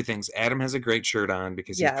either. 2 things. Adam has a great shirt on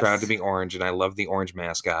because he's proud to be orange, and I love the orange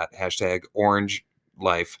mascot. Hashtag orange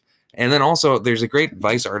life. And then also, there's a great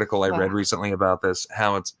Vice article I read recently about this,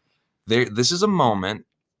 how it's there. This is a moment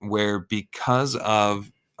where, because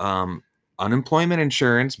of unemployment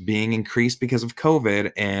insurance being increased because of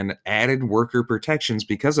COVID and added worker protections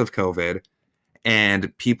because of COVID,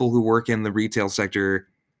 and people who work in the retail sector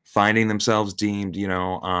finding themselves deemed,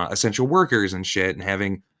 essential workers and shit, and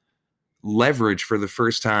having leverage for the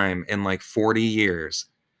first time in like 40 years.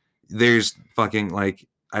 There's fucking like,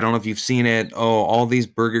 I don't know if you've seen it. Oh, all these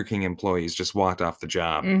Burger King employees just walked off the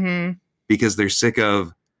job because they're sick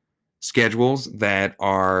of schedules that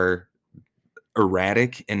are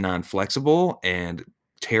erratic and non-flexible and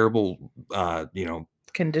terrible,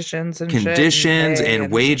 conditions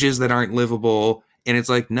and wages that aren't livable. And it's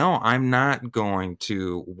like, no, I'm not going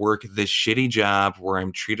to work this shitty job where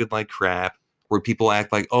I'm treated like crap, where people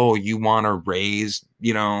act like, oh, you want a raise,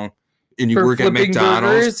 and you work at McDonald's.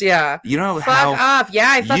 Burgers? Yeah. Fuck off.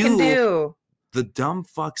 Yeah, I fucking do. The dumb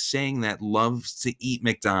fuck saying that loves to eat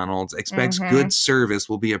McDonald's, expects good service,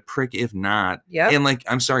 will be a prick if not. Yep. And like,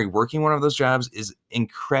 I'm sorry, working one of those jobs is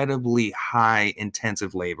incredibly high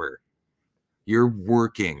intensive labor. You're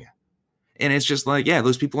working. And it's just like, yeah,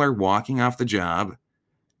 those people are walking off the job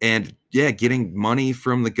and, getting money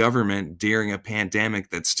from the government during a pandemic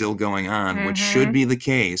that's still going on, which should be the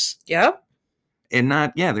case. Yep. And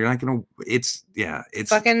they're not going to, it's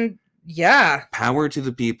fucking, power to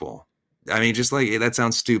the people. I mean, just like, that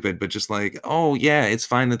sounds stupid, but just like, oh, yeah, it's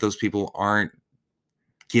fine that those people aren't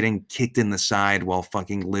getting kicked in the side while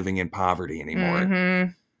fucking living in poverty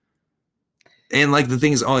anymore. And like the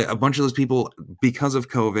thing is, a bunch of those people, because of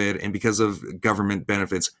COVID and because of government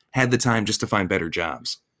benefits, had the time just to find better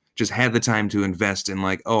jobs. Just had the time to invest in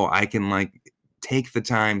like, oh, I can like take the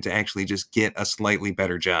time to actually just get a slightly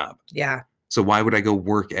better job. Yeah. So why would I go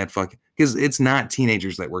work at because it's not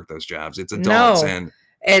teenagers that work those jobs. It's adults. And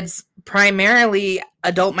it's primarily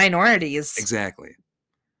adult minorities. Exactly.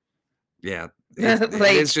 Yeah.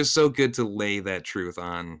 It's just so good to lay that truth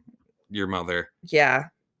on your mother. Yeah.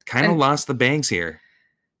 Kind of And- lost the bangs here.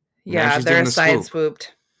 Now Yeah, she's they're doing the side swoop.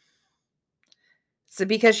 swooped. So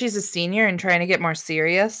because she's a senior and trying to get more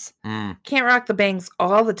serious, can't rock the bangs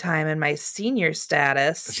all the time in my senior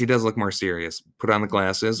status. She does look more serious. Put on the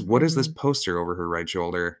glasses. What is this poster over her right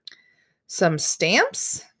shoulder? Some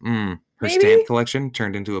stamps? Her Maybe? stamp collection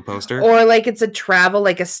turned into a poster. Or like it's a travel,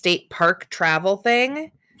 like a state park travel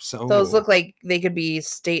thing. So Those look like they could be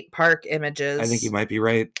state park images. I think you might be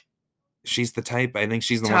right. She's the type. I think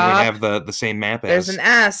she's the one Top. we have the same map as. There's an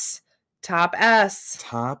S. Top S.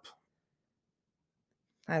 Top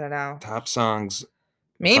I don't know. top songs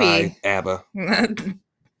Maybe. by ABBA.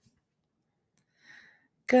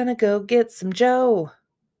 Gonna go get some Joe.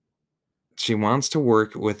 She wants to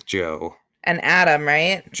work with Joe. And Adam,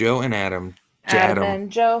 right? Joe and Adam. Adam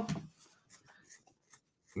and Joe.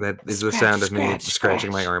 That is the sound of me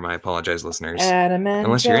scratching my arm. I apologize, listeners. Adam and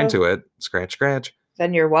Unless Joe. you're into it. Scratch, scratch.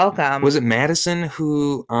 Then you're welcome. Was it Madison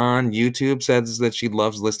who on YouTube says that she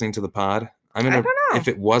loves listening to the pod? I don't know. If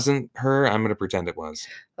it wasn't her, I'm gonna pretend it was.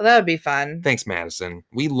 Well, that would be fun. Thanks, Madison.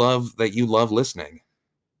 We love that you love listening.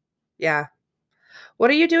 Yeah. What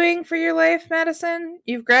are you doing for your life, Madison?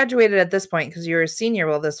 You've graduated at this point because you were a senior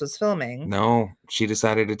while this was filming. No, she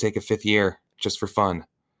decided to take a 5th year just for fun.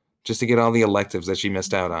 Just to get all the electives that she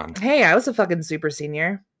missed out on. Hey, I was a fucking super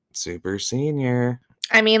senior. Super senior.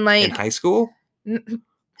 I mean, like... In high school?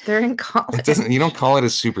 They're in college. You don't call it a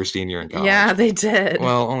super senior in college. Yeah, they did.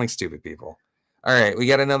 Well, only stupid people. All right, we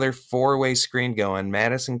got another 4-way screen going.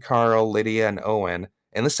 Madison, Carl, Lydia, and Owen.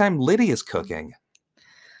 And this time, Lydia's cooking.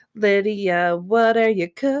 Lydia, what are you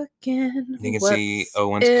cooking? You can see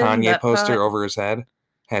Owen's Kanye poster over his head.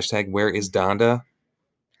 Hashtag, where is Donda?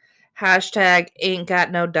 Hashtag, ain't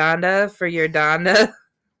got no Donda for your Donda.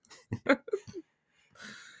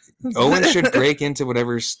 Owen should break into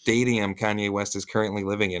whatever stadium Kanye West is currently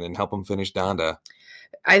living in and help him finish Donda.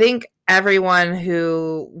 I think everyone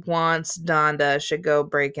who wants Donda should go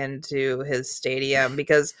break into his stadium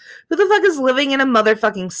because who the fuck is living in a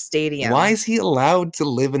motherfucking stadium? Why is he allowed to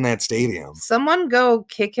live in that stadium? Someone go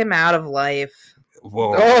kick him out of life.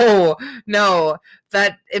 Whoa. Oh, no.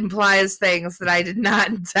 That implies things that I did not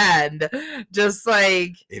intend. Just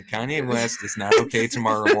like... If Kanye West is not okay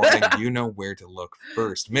tomorrow morning, you know where to look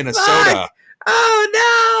first. Minnesota. Fuck.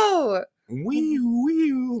 Oh, no. Wee.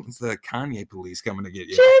 It's the Kanye police coming to get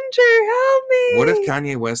you. Ginger, help me. What if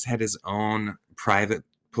Kanye West had his own private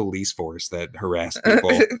police force that harassed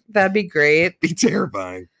people? That'd be great. It'd be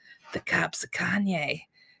terrifying. The cops of Kanye.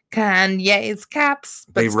 Kanye's cops.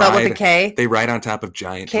 But They spelled with ride- a K. They ride on top of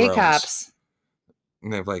giant K drones. cops.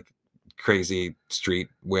 And they have like crazy street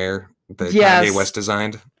wear that Yes. Kanye West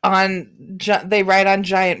designed. They ride on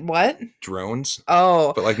giant what? Drones.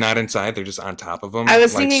 Oh, But like not inside, they're just on top of them. I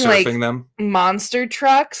was like thinking, surfing like, them. monster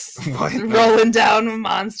trucks. What? Rolling down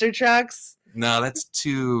monster trucks. No, that's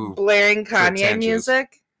too Blaring Kanye pretentious.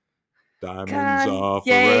 music. diamonds are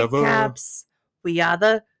Kanye forever. cops. We are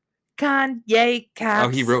the Kanye cops. Oh,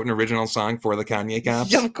 he wrote an original song for the Kanye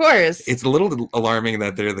cops. Of course. It's a little alarming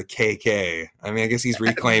that they're the KK. I mean, I guess he's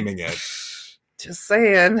reclaiming it. Just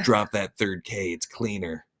saying. Drop that third K. It's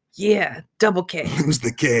cleaner. Yeah, double K. Who's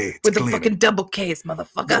the K? It's With the cleaner. fucking double Ks,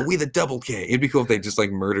 motherfucker. Yeah, we the double K. It'd be cool if they just like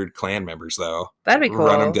murdered Klan members, though. That'd be cool.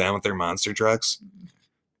 Run them down with their monster trucks.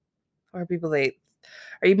 Or people late.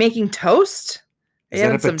 Are you making toast? Are Is you that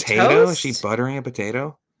a having some potato? Is toast? she buttering a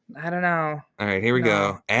potato? I don't know. All right, here we No.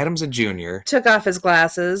 go. Adam's a junior. Took off his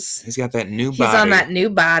glasses. He's got that new He's body. on that new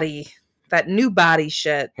body. That new body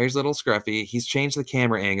shit. Here's little Scruffy. He's changed the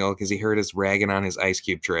camera angle because he heard us ragging on his ice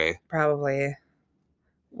cube tray. Probably.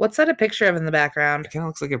 What's that a picture of in the background? It kind of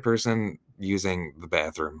looks like a person using the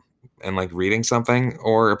bathroom and like reading something,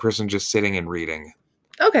 or a person just sitting and reading.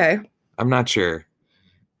 Okay. I'm not sure.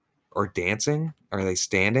 Or dancing? Are they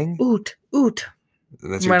standing? Oot, oot.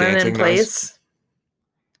 That's your Running dancing in place. noise?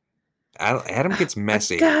 Adam gets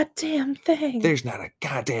messy. A goddamn thing. There's not a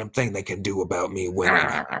goddamn thing they can do about me winning.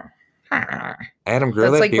 Adam, grow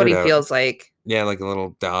That's that like beard what he out. feels like. Yeah, like a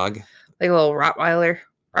little dog. Like a little Rottweiler.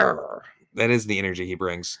 That is the energy he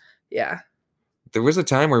brings. Yeah. There was a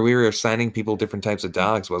time where we were assigning people different types of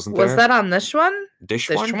dogs, wasn't there? Was that on this one? Dish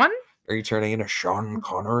This one? one? Are you turning into Sean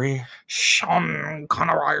Connery? Sean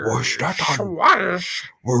Connery. Was that on- Swash.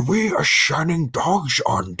 Were we assigning dogs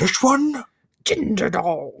on this one? Ginger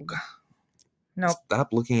dog. Nope. Stop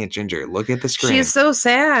looking at Ginger. Look at the screen. She's so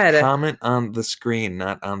sad. Comment on the screen,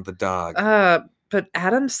 not on the dog. But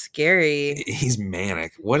Adam's scary. He's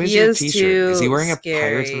manic. What is He your is t-shirt? Is he too wearing a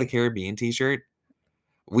Pirates of scary. the Caribbean t-shirt?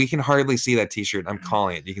 We can hardly see that t-shirt. I'm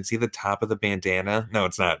calling it. You can see the top of the bandana. No,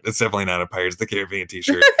 it's not. It's definitely not a Pirates of the Caribbean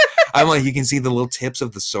t-shirt. I'm like, you can see the little tips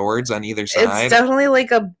of the swords on either side. It's definitely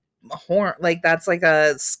like a horn. Like that's like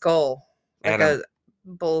a skull. Like Adam, a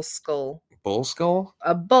bull skull. bull skull?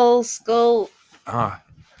 A bull skull. Ah,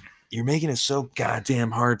 you're making it so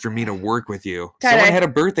goddamn hard for me to work with you. Tie-dye. Someone had a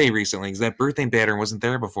birthday recently because that birthday pattern wasn't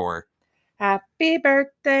there before. Happy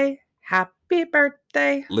birthday. Happy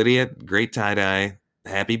birthday. Lydia, great tie-dye.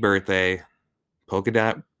 Happy birthday. Polka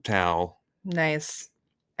dot towel. Nice.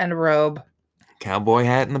 And robe. Cowboy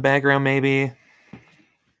hat in the background, maybe.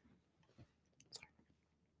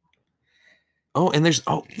 Oh, and there's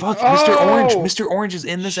Mr. Orange. Mr. Orange is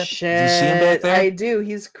in this episode. Do you see him back there? I do.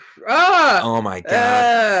 He's oh my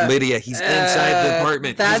god. Lydia, he's inside the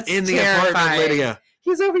apartment. That's he's in the terrifying. apartment, Lydia.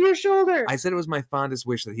 He's over your shoulder. I said it was my fondest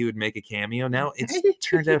wish that he would make a cameo. Now it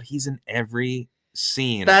turns out he's in every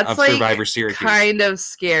scene That's of like Survivor Syracuse. kind of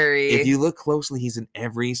scary. If you look closely, he's in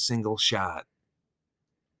every single shot.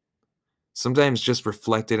 Sometimes just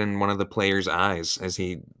reflected in one of the players' eyes as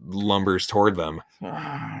he lumbers toward them.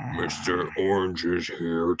 Mr. Orange is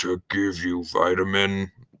here to give you vitamin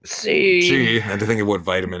C. I had to think of what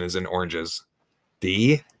vitamin is in oranges.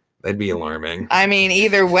 D? That'd be alarming. I mean,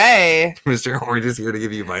 either way. Mr. Orange is here to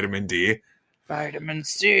give you vitamin D. Vitamin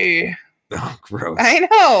C. Oh, gross. I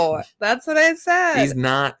know. That's what I said.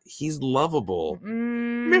 He's lovable.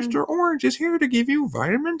 Mr. Orange is here to give you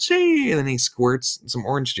vitamin C. And then he squirts some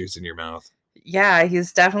orange juice in your mouth. Yeah,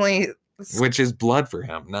 he's definitely... Which is blood for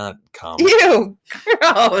him, not cum. Ew,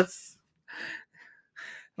 gross.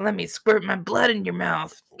 Let me squirt my blood in your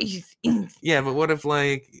mouth. Yeah, but what if,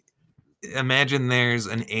 like, imagine there's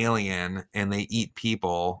an alien and they eat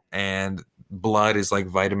people and blood is like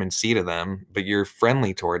vitamin C to them, but you're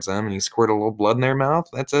friendly towards them and you squirt a little blood in their mouth?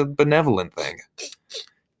 That's a benevolent thing.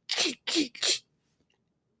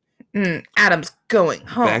 Adam's going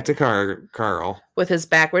home. Back to Carl. With his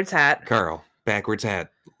backwards hat. Carl, backwards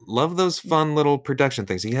hat. Love those fun little production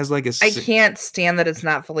things. He has like a... I can't stand that it's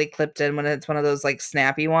not fully clipped in when it's one of those like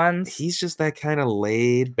snappy ones. He's just that kind of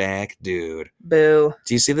laid back dude. Boo.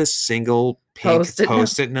 Do you see this single pink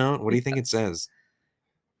post-it note? What do you think it says?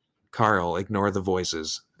 Carl, ignore the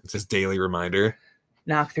voices. It's his daily reminder.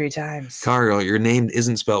 Knock 3 times. Carl, your name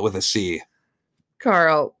isn't spelled with a C.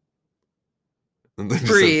 Carl.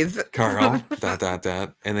 Breathe. Carl, ...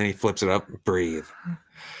 And then he flips it up. Breathe.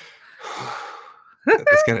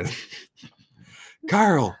 That's kind of...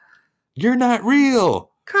 Carl, you're not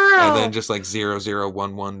real. Carl. And then just like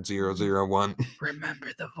 0011001. Remember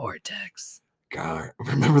the vortex. God,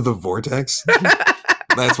 remember the vortex?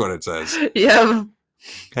 That's what it says. Yep.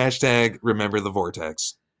 Hashtag remember the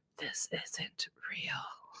vortex. This isn't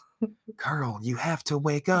real. Carl, you have to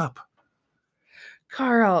wake up.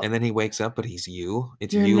 Carl. And then he wakes up, but he's you.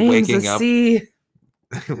 It's your you name's waking a up. C.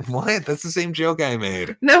 What? That's the same joke I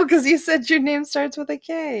made. No, because you said your name starts with a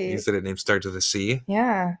K. You said it name starts with a C?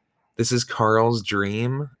 Yeah. This is Carl's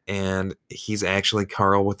dream, and he's actually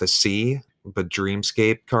Carl with a C, but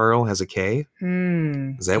Dreamscape Carl has a K.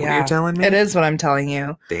 Is that what you're telling me? It is what I'm telling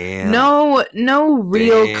you. Damn. No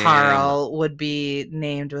real Carl would be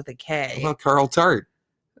named with a K. What about Carl Tart?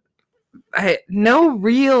 No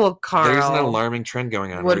real Carl. There's an alarming trend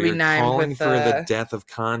going on would where be you're named calling with for the death of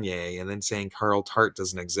Kanye and then saying Carl Tart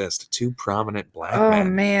doesn't exist. 2 prominent black men. Oh,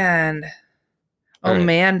 man. All right.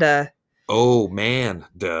 Amanda. Oh, man.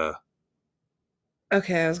 Duh.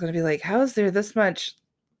 Okay, I was going to be like, how is there this much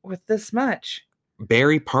with this much?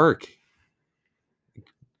 Barry Park.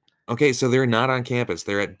 Okay, so they're not on campus.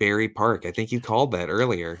 They're at Barry Park. I think you called that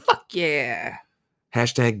earlier. Fuck yeah.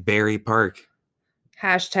 Hashtag Barry Park.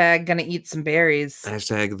 Hashtag gonna eat some berries.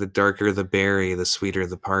 Hashtag the darker the berry, the sweeter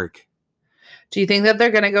the park. Do you think that they're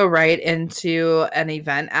gonna go right into an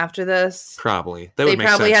event after this? Probably. That they would make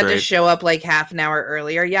probably sense, had right? to show up like half an hour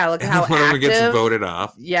earlier. Yeah, look at how Whoever active. gets voted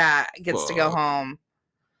off. Yeah, gets to go Fuck. home.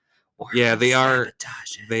 Or Yeah, they are.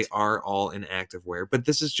 sabotage it. They are all in active wear, but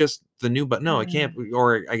this is just the new. But no, it can't.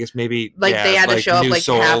 Or I guess maybe like they had to show up New like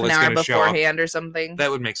Soul half an is hour gonna show up. beforehand or something. That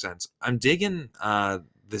would make sense. I'm digging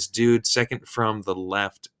this dude second from the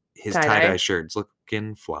left. His Tie-dye? tie-dye shirt's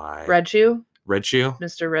looking fly. Red Shoe, Red Shoe.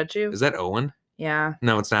 Mr. Red Shoe. Is that Owen? Yeah.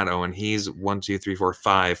 No, it's not Owen. He's 1, 2, 3, 4,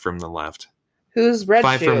 5 from the left. Who's Red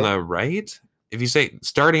 5 Shoe? from the right. If you say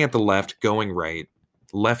starting at the left, going right,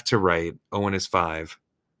 left to right, Owen is 5.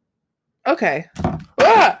 Okay.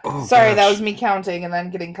 Ah! Oh, Sorry, that gosh. was me counting and then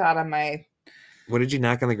getting caught on my What did you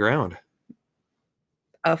knock on the ground?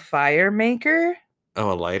 a fire maker.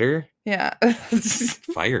 Oh, a lighter? Yeah.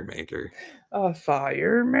 Fire maker. A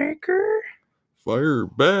fire maker. Fire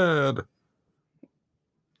bad.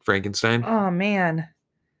 Frankenstein. Oh man.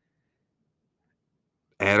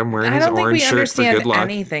 Adam wearing I his don't think orange we shirt for understand good luck.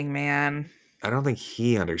 anything, man. I don't think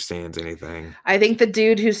he understands anything. I think the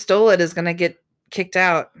dude who stole it is gonna get kicked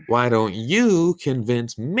out. Why don't you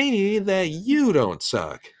convince me that you don't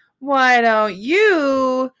suck? Why don't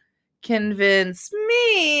you convince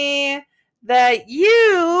me that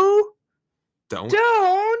you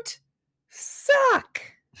don't suck?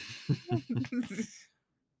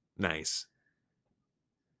 Nice.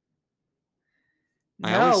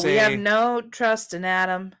 No, we have no trust in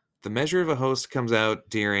Adam. The measure of a host comes out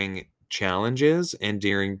during challenges and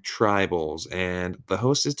during tribals, and the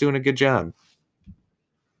host is doing a good job.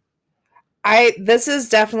 This is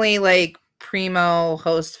definitely like primo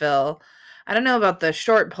Hostville. I don't know about the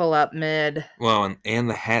short pull up mid. Well, and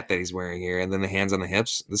the hat that he's wearing here, and then the hands on the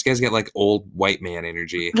hips. This guy's got like old white man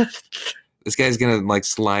energy. This guy's gonna like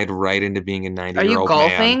slide right into being a 90-year-old man. Are you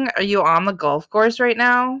golfing? Are you on the golf course right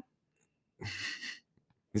now?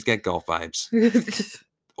 He's got golf vibes.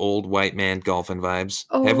 Old white man golfing vibes.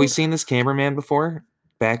 Have we seen this cameraman before?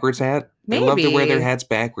 Backwards hat? Maybe. They love to wear their hats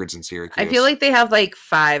backwards in Syracuse. I feel like they have like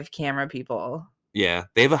 5 camera people. Yeah,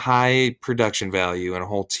 they have a high production value and a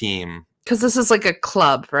whole team. Because this is like a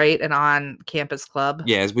club, right? An on-campus club.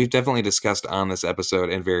 Yeah, as we've definitely discussed on this episode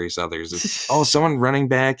and various others. Someone running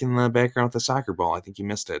back in the background with a soccer ball. I think you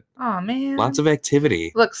missed it. Oh, man. Lots of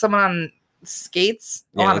activity. Look, someone on skates.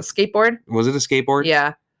 Yeah, on a skateboard. Was it a skateboard?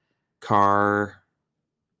 Yeah. Car.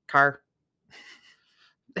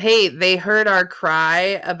 Hey, they heard our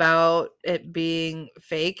cry about it being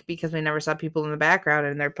fake because we never saw people in the background,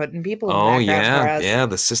 and they're putting people in the background for us. Yeah,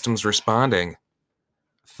 the system's responding.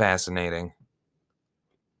 Fascinating.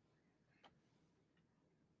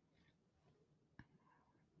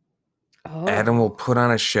 Adam will put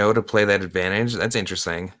on a show to play that advantage. That's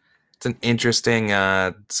interesting. It's an interesting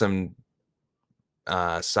some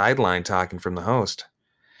sideline talking from the host.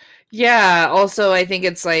 Yeah, also I think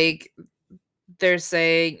it's like they're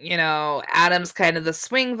saying, Adam's kind of the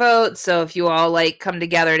swing vote, so if you all like come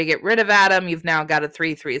together to get rid of Adam, you've now got a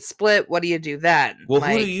 3-3 split. What do you do then? Well,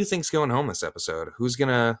 who do you think's going home this episode?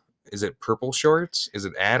 Is it Purple Shorts? Is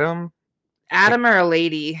it Adam? Adam or a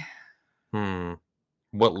lady?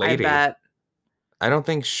 What lady? I bet. I don't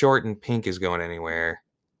think Short and Pink is going anywhere.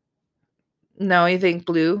 No, you think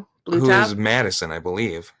Blue Who top? is Madison, I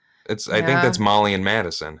believe. I think that's Molly and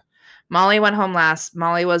Madison. Molly went home last.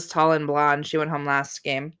 Molly was tall and blonde. She went home last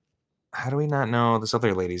game. How do we not know this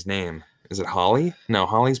other lady's name? Is it Holly? No,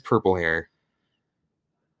 Holly's purple hair.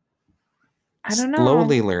 I don't know.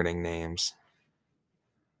 Slowly learning names.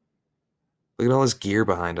 Look at all this gear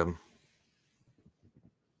behind him.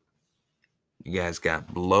 You guys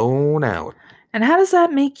got blown out. And how does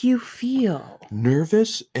that make you feel?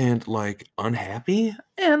 Nervous and unhappy?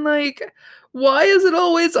 And why is it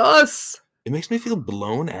always us? It makes me feel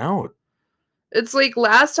blown out. It's like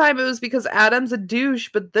last time it was because Adam's a douche,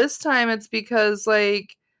 but this time it's because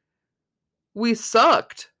we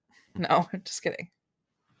sucked. No, I'm just kidding.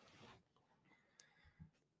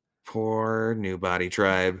 Poor New Body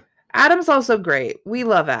Tribe. Adam's also great. We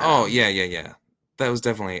love Adam. Oh, yeah. That was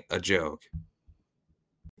definitely a joke.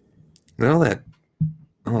 All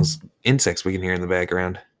those insects we can hear in the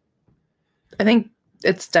background. I think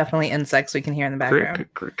it's definitely insects we can hear in the background.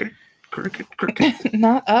 Cricket.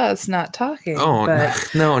 Not us, not talking. Oh, but...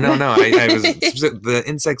 no. I was the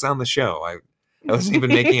insects on the show. I wasn't even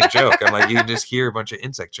making a joke. I'm like, you can just hear a bunch of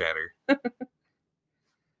insect chatter.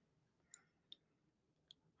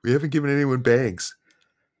 We haven't given anyone bangs.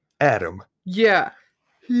 Adam. Yeah.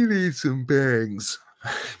 He needs some bangs.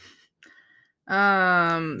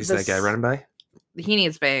 Is that guy running by? He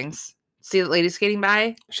needs bangs. See that lady skating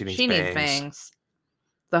by? She needs bangs.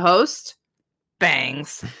 The host?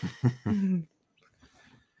 Bangs.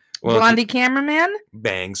 Blondie cameraman?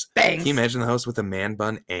 Bangs. Can you imagine the host with a man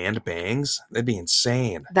bun and bangs? That'd be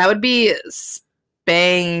insane. That would be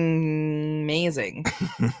amazing.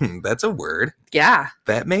 That's a word. Yeah.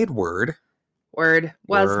 That made word. Word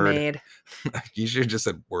was made. You should have just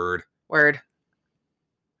said word. Word.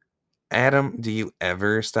 Adam, do you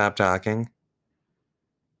ever stop talking?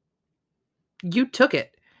 You took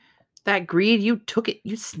it. That greed, you took it.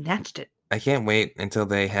 You snatched it. I can't wait until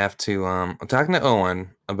they have to... I'm talking to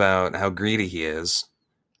Owen about how greedy he is.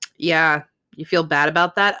 Yeah. You feel bad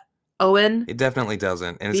about that, Owen? It definitely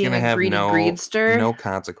doesn't. And it's going to have no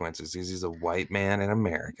consequences. He's a white man in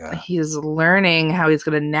America. He's learning how he's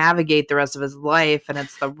going to navigate the rest of his life, and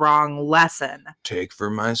it's the wrong lesson. Take for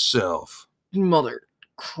myself. Mother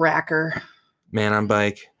cracker. Man on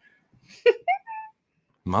bike.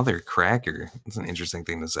 Mother cracker. That's an interesting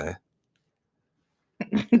thing to say.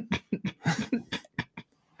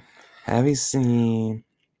 Have you seen...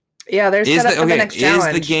 Yeah, there's set up for the next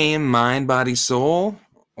challenge. Is the game Mind, Body, Soul?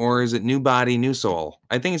 Or is it new body, new soul?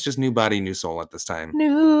 I think it's just new body, new soul at this time.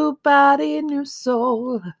 New body, new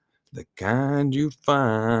soul. The kind you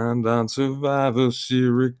find on Survivor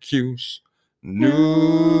Syracuse.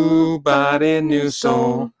 New body, new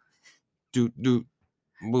soul. Doot, doot,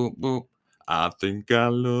 boop, boop. I think I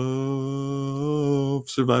love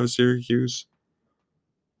Survivor Syracuse.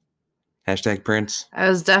 Hashtag Prince. I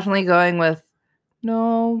was definitely going with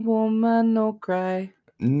no woman, no cry.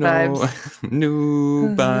 No, Vibes.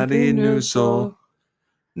 new body, new soul.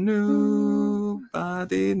 New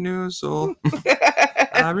body, new soul.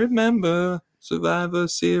 I remember Survivor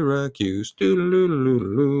Syracuse.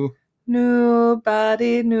 Doo-doo-doo-doo-doo. New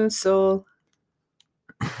body, new soul.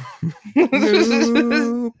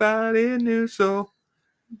 New body, new soul.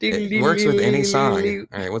 It works with any song.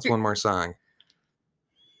 All right, what's one more song?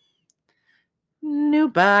 New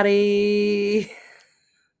body.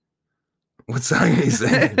 What song are you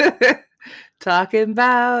singing? Talking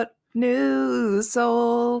about new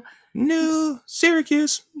soul. New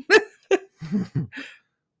Syracuse.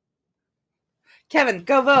 Kevin,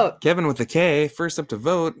 go vote. Kevin with the K, first up to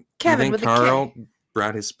vote. Kevin you think with the Carl K.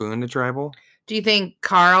 brought his spoon to tribal? Do you think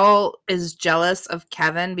Carl is jealous of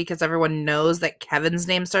Kevin because everyone knows that Kevin's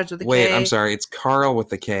name starts with a K? Wait, I'm sorry. It's Carl with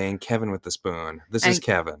the K and Kevin with the spoon. This is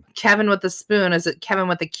Kevin. Kevin with the spoon. Is it Kevin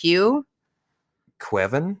with a Q?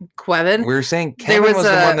 Quevin? Quevin? We were saying Kevin was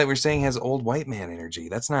the one that we're saying has old white man energy.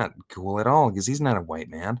 That's not cool at all because he's not a white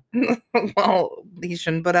man. Well, he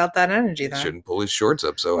shouldn't put out that energy then. He shouldn't pull his shorts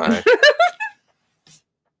up so high.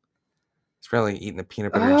 He's probably eating a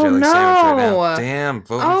peanut butter and jelly sandwich right now. Damn.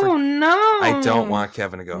 No. I don't want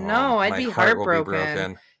Kevin to go home. No, I'd My be heart will heartbroken. be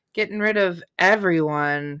broken. Getting rid of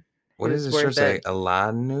everyone. What does this shirt say?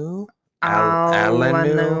 Alanu?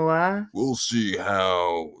 Alanu. We'll see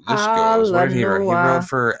how this goes. What did he write? He wrote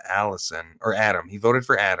for Allison or Adam. He voted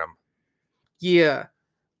for Adam. Yeah.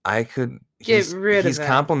 I could get rid of it. He's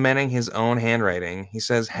complimenting his own handwriting. He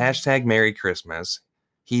says hashtag Merry Christmas.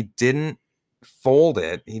 He didn't fold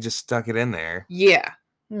it. He just stuck it in there. Yeah.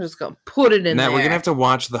 I'm just going to put it in there. Now, we're going to have to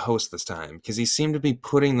watch the host this time because he seemed to be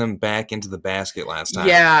putting them back into the basket last time.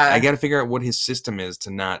 Yeah. I got to figure out what his system is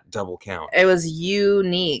to not double count. It was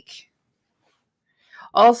unique.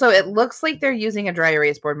 Also, it looks like they're using a dry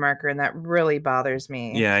erase board marker, and that really bothers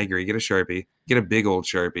me. Yeah, I agree. Get a Sharpie. Get a big old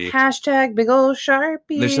Sharpie. Hashtag big old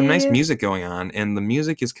Sharpie. There's some nice music going on, and the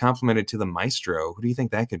music is complimented to the maestro. Who do you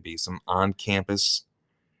think that could be? Some on-campus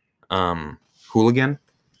hooligan?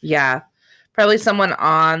 Yeah. Probably someone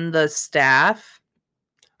on the staff.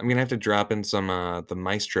 I'm going to have to drop in some the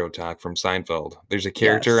maestro talk from Seinfeld. There's a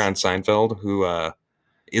character on Seinfeld who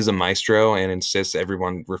is a maestro and insists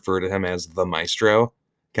everyone refer to him as the maestro.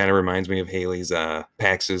 Kind of reminds me of Haley's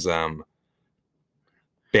Pax's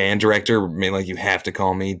band director. Like, you have to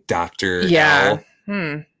call me Dr. Yeah.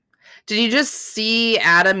 L. Did you just see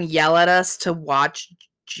Adam yell at us to watch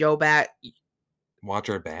Joe back? Watch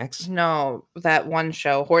our backs? No, that one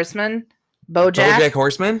show, Horseman. BoJack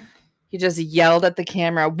Horseman? He just yelled at the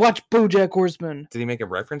camera, watch BoJack Horseman. Did he make a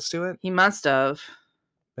reference to it? He must have.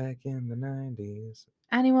 Back in the 90s.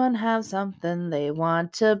 Anyone have something they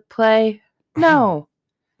want to play? No.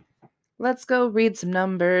 Let's go read some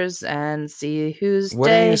numbers and see whose What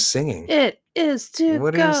day are you singing? It is to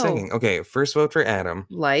What go. are you singing? Okay, first vote for Adam.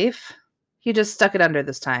 Life. He just stuck it under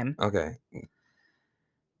this time. Okay.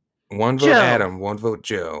 One vote Joe. Adam, one vote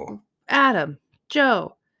Joe. Adam.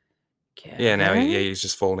 Joe. Kevin? Yeah, now he's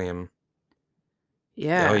just folding him.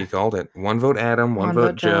 Yeah. Oh, you called it. One vote Adam, one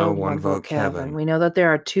vote Joe, one vote Kevin. We know that there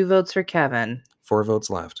are 2 votes for Kevin. 4 votes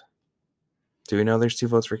left. Do we know there's 2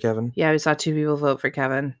 votes for Kevin? Yeah, we saw 2 people vote for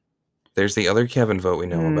Kevin. There's the other Kevin vote we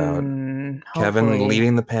know about. Kevin Hopefully.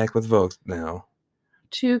 leading the pack with votes now.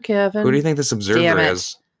 2 Kevin. Who do you think this observer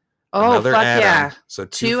is? Oh, Another fuck Adam. yeah. So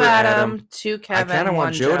 2 for Adam, 2 Kevin, I kind of want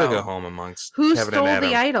 1 Joe to go home amongst Who Kevin stole and Adam.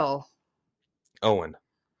 the idol? Owen.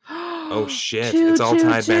 Oh, shit. 2, It's all 2,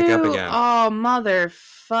 tied back up 2. again. Oh, mother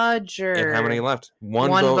fudger. And how many left? One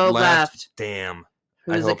vote left. Damn.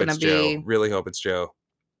 Who's I hope it going it's to be? Joe. Really hope it's Joe.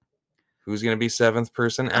 Who's going to be 7th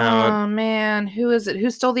person out? Oh, man. Who is it? Who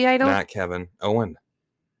stole the idol? Not Kevin. Owen.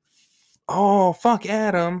 Oh, fuck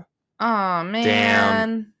Adam. Oh, man.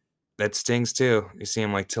 Damn. That stings too. You see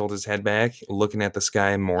him like tilt his head back, looking at the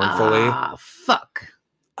sky mournfully. Ah, fuck.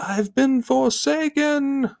 I've been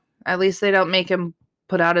forsaken. At least they don't make him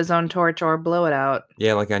put out his own torch or blow it out.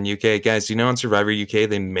 Yeah, like on UK. Guys, you know on Survivor UK,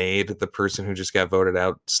 they made the person who just got voted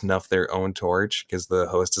out snuff their own torch because the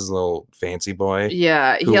host is a little fancy boy.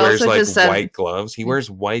 Yeah, Who he wears also like just said, white gloves. He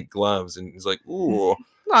wears white gloves and he's like, ooh,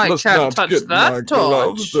 I let's can't not touch get my that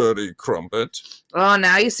gloves torch. dirty, Crumpet. Oh,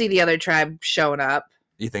 now you see the other tribe showing up.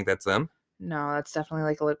 You think that's them? No, that's definitely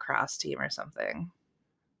like a lacrosse team or something.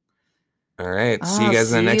 All right. See you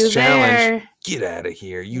guys in the next challenge. Get out of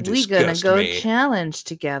here. You disgust me. We're gonna go challenge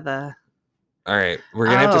together. All right. We're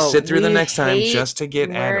going to have to sit through the next time just to get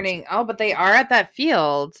learning. Oh, but they are at that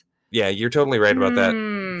field. Yeah, you're totally right about that.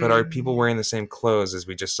 But are people wearing the same clothes as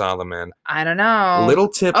we just saw them in? I don't know. Little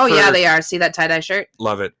tip. Oh, yeah, they are. See that tie-dye shirt?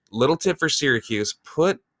 Love it. Little tip for Syracuse.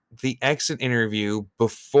 Put the exit interview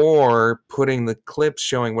before putting the clips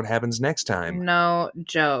showing what happens next time. No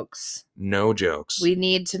jokes. No jokes. We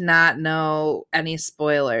need to not know any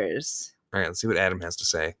spoilers. All right, let's see what Adam has to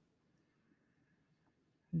say.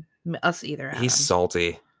 Us either, Adam. He's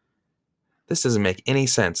salty. This doesn't make any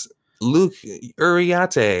sense. Luke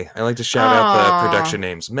Uriarte. I like to shout out the production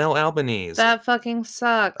names. Mel Albanese. That fucking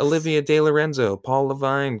sucks. Olivia De Lorenzo. Paul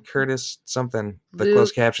Levine. Curtis something. The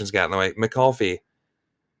closed captions got in the way. McAuliffe.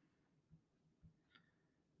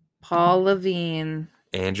 Paul Levine.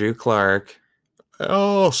 Andrew Clark.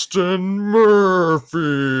 Austin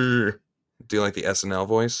Murphy. Do you like the SNL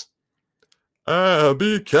voice?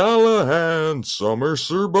 Abby Callahan. Summer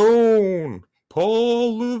Serbone.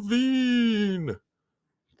 Paul Levine.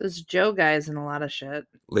 Those Joe guys in a lot of shit.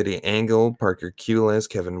 Lydia Engel, Parker Culis,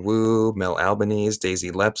 Kevin Wu, Mel Albanese, Daisy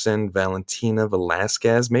Lepson, Valentina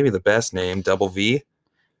Velasquez, maybe the best name, Double V.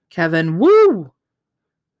 Kevin Wu!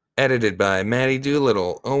 Edited by Maddie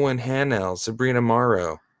Doolittle, Owen Hanel, Sabrina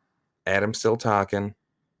Morrow. Adam still talking.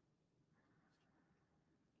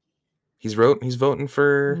 He's voting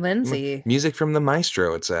for Lindsay. Music from the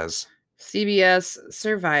Maestro, it says. CBS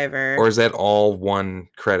Survivor. Or is that all one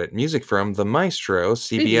credit? Music from the Maestro,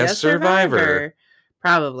 CBS Survivor.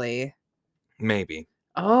 Probably. Maybe.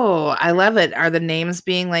 Oh, I love it. Are the names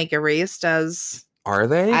being like erased as... Are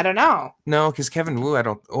they? I don't know. No, because Kevin Wu,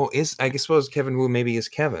 I suppose Kevin Wu maybe is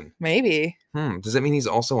Kevin. Maybe. Does that mean he's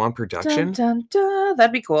also on production? Dun, dun, dun.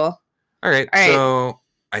 That'd be cool. All right, so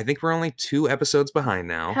I think we're only 2 episodes behind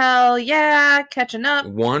now. Hell yeah, catching up.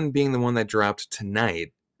 One being the one that dropped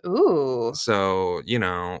tonight. Ooh. So,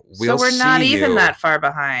 we'll see So we're not even that far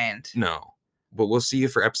behind. No. But we'll see you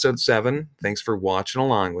for episode 7. Thanks for watching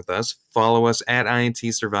along with us. Follow us at INT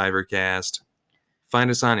SurvivorCast. Find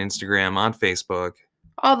us on Instagram, on Facebook.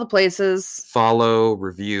 All the places. Follow,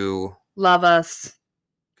 review. Love us.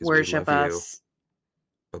 Worship us.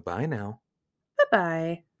 Bye-bye now.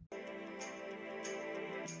 Bye-bye.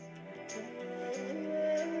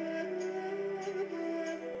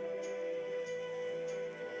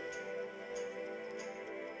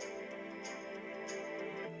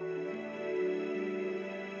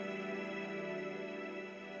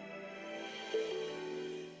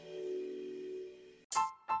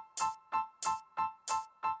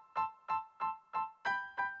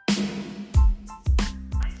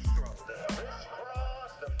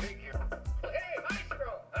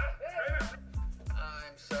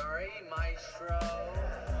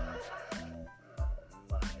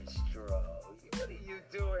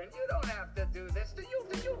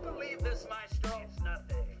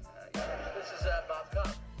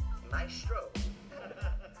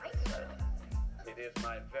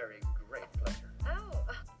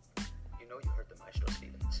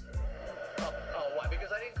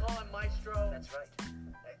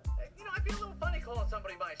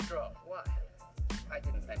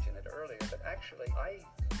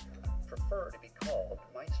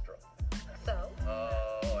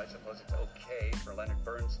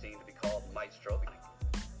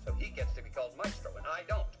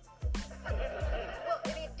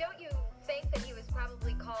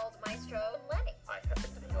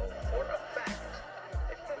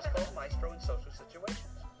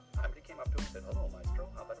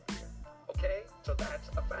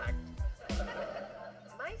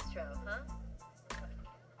 Maestro, huh?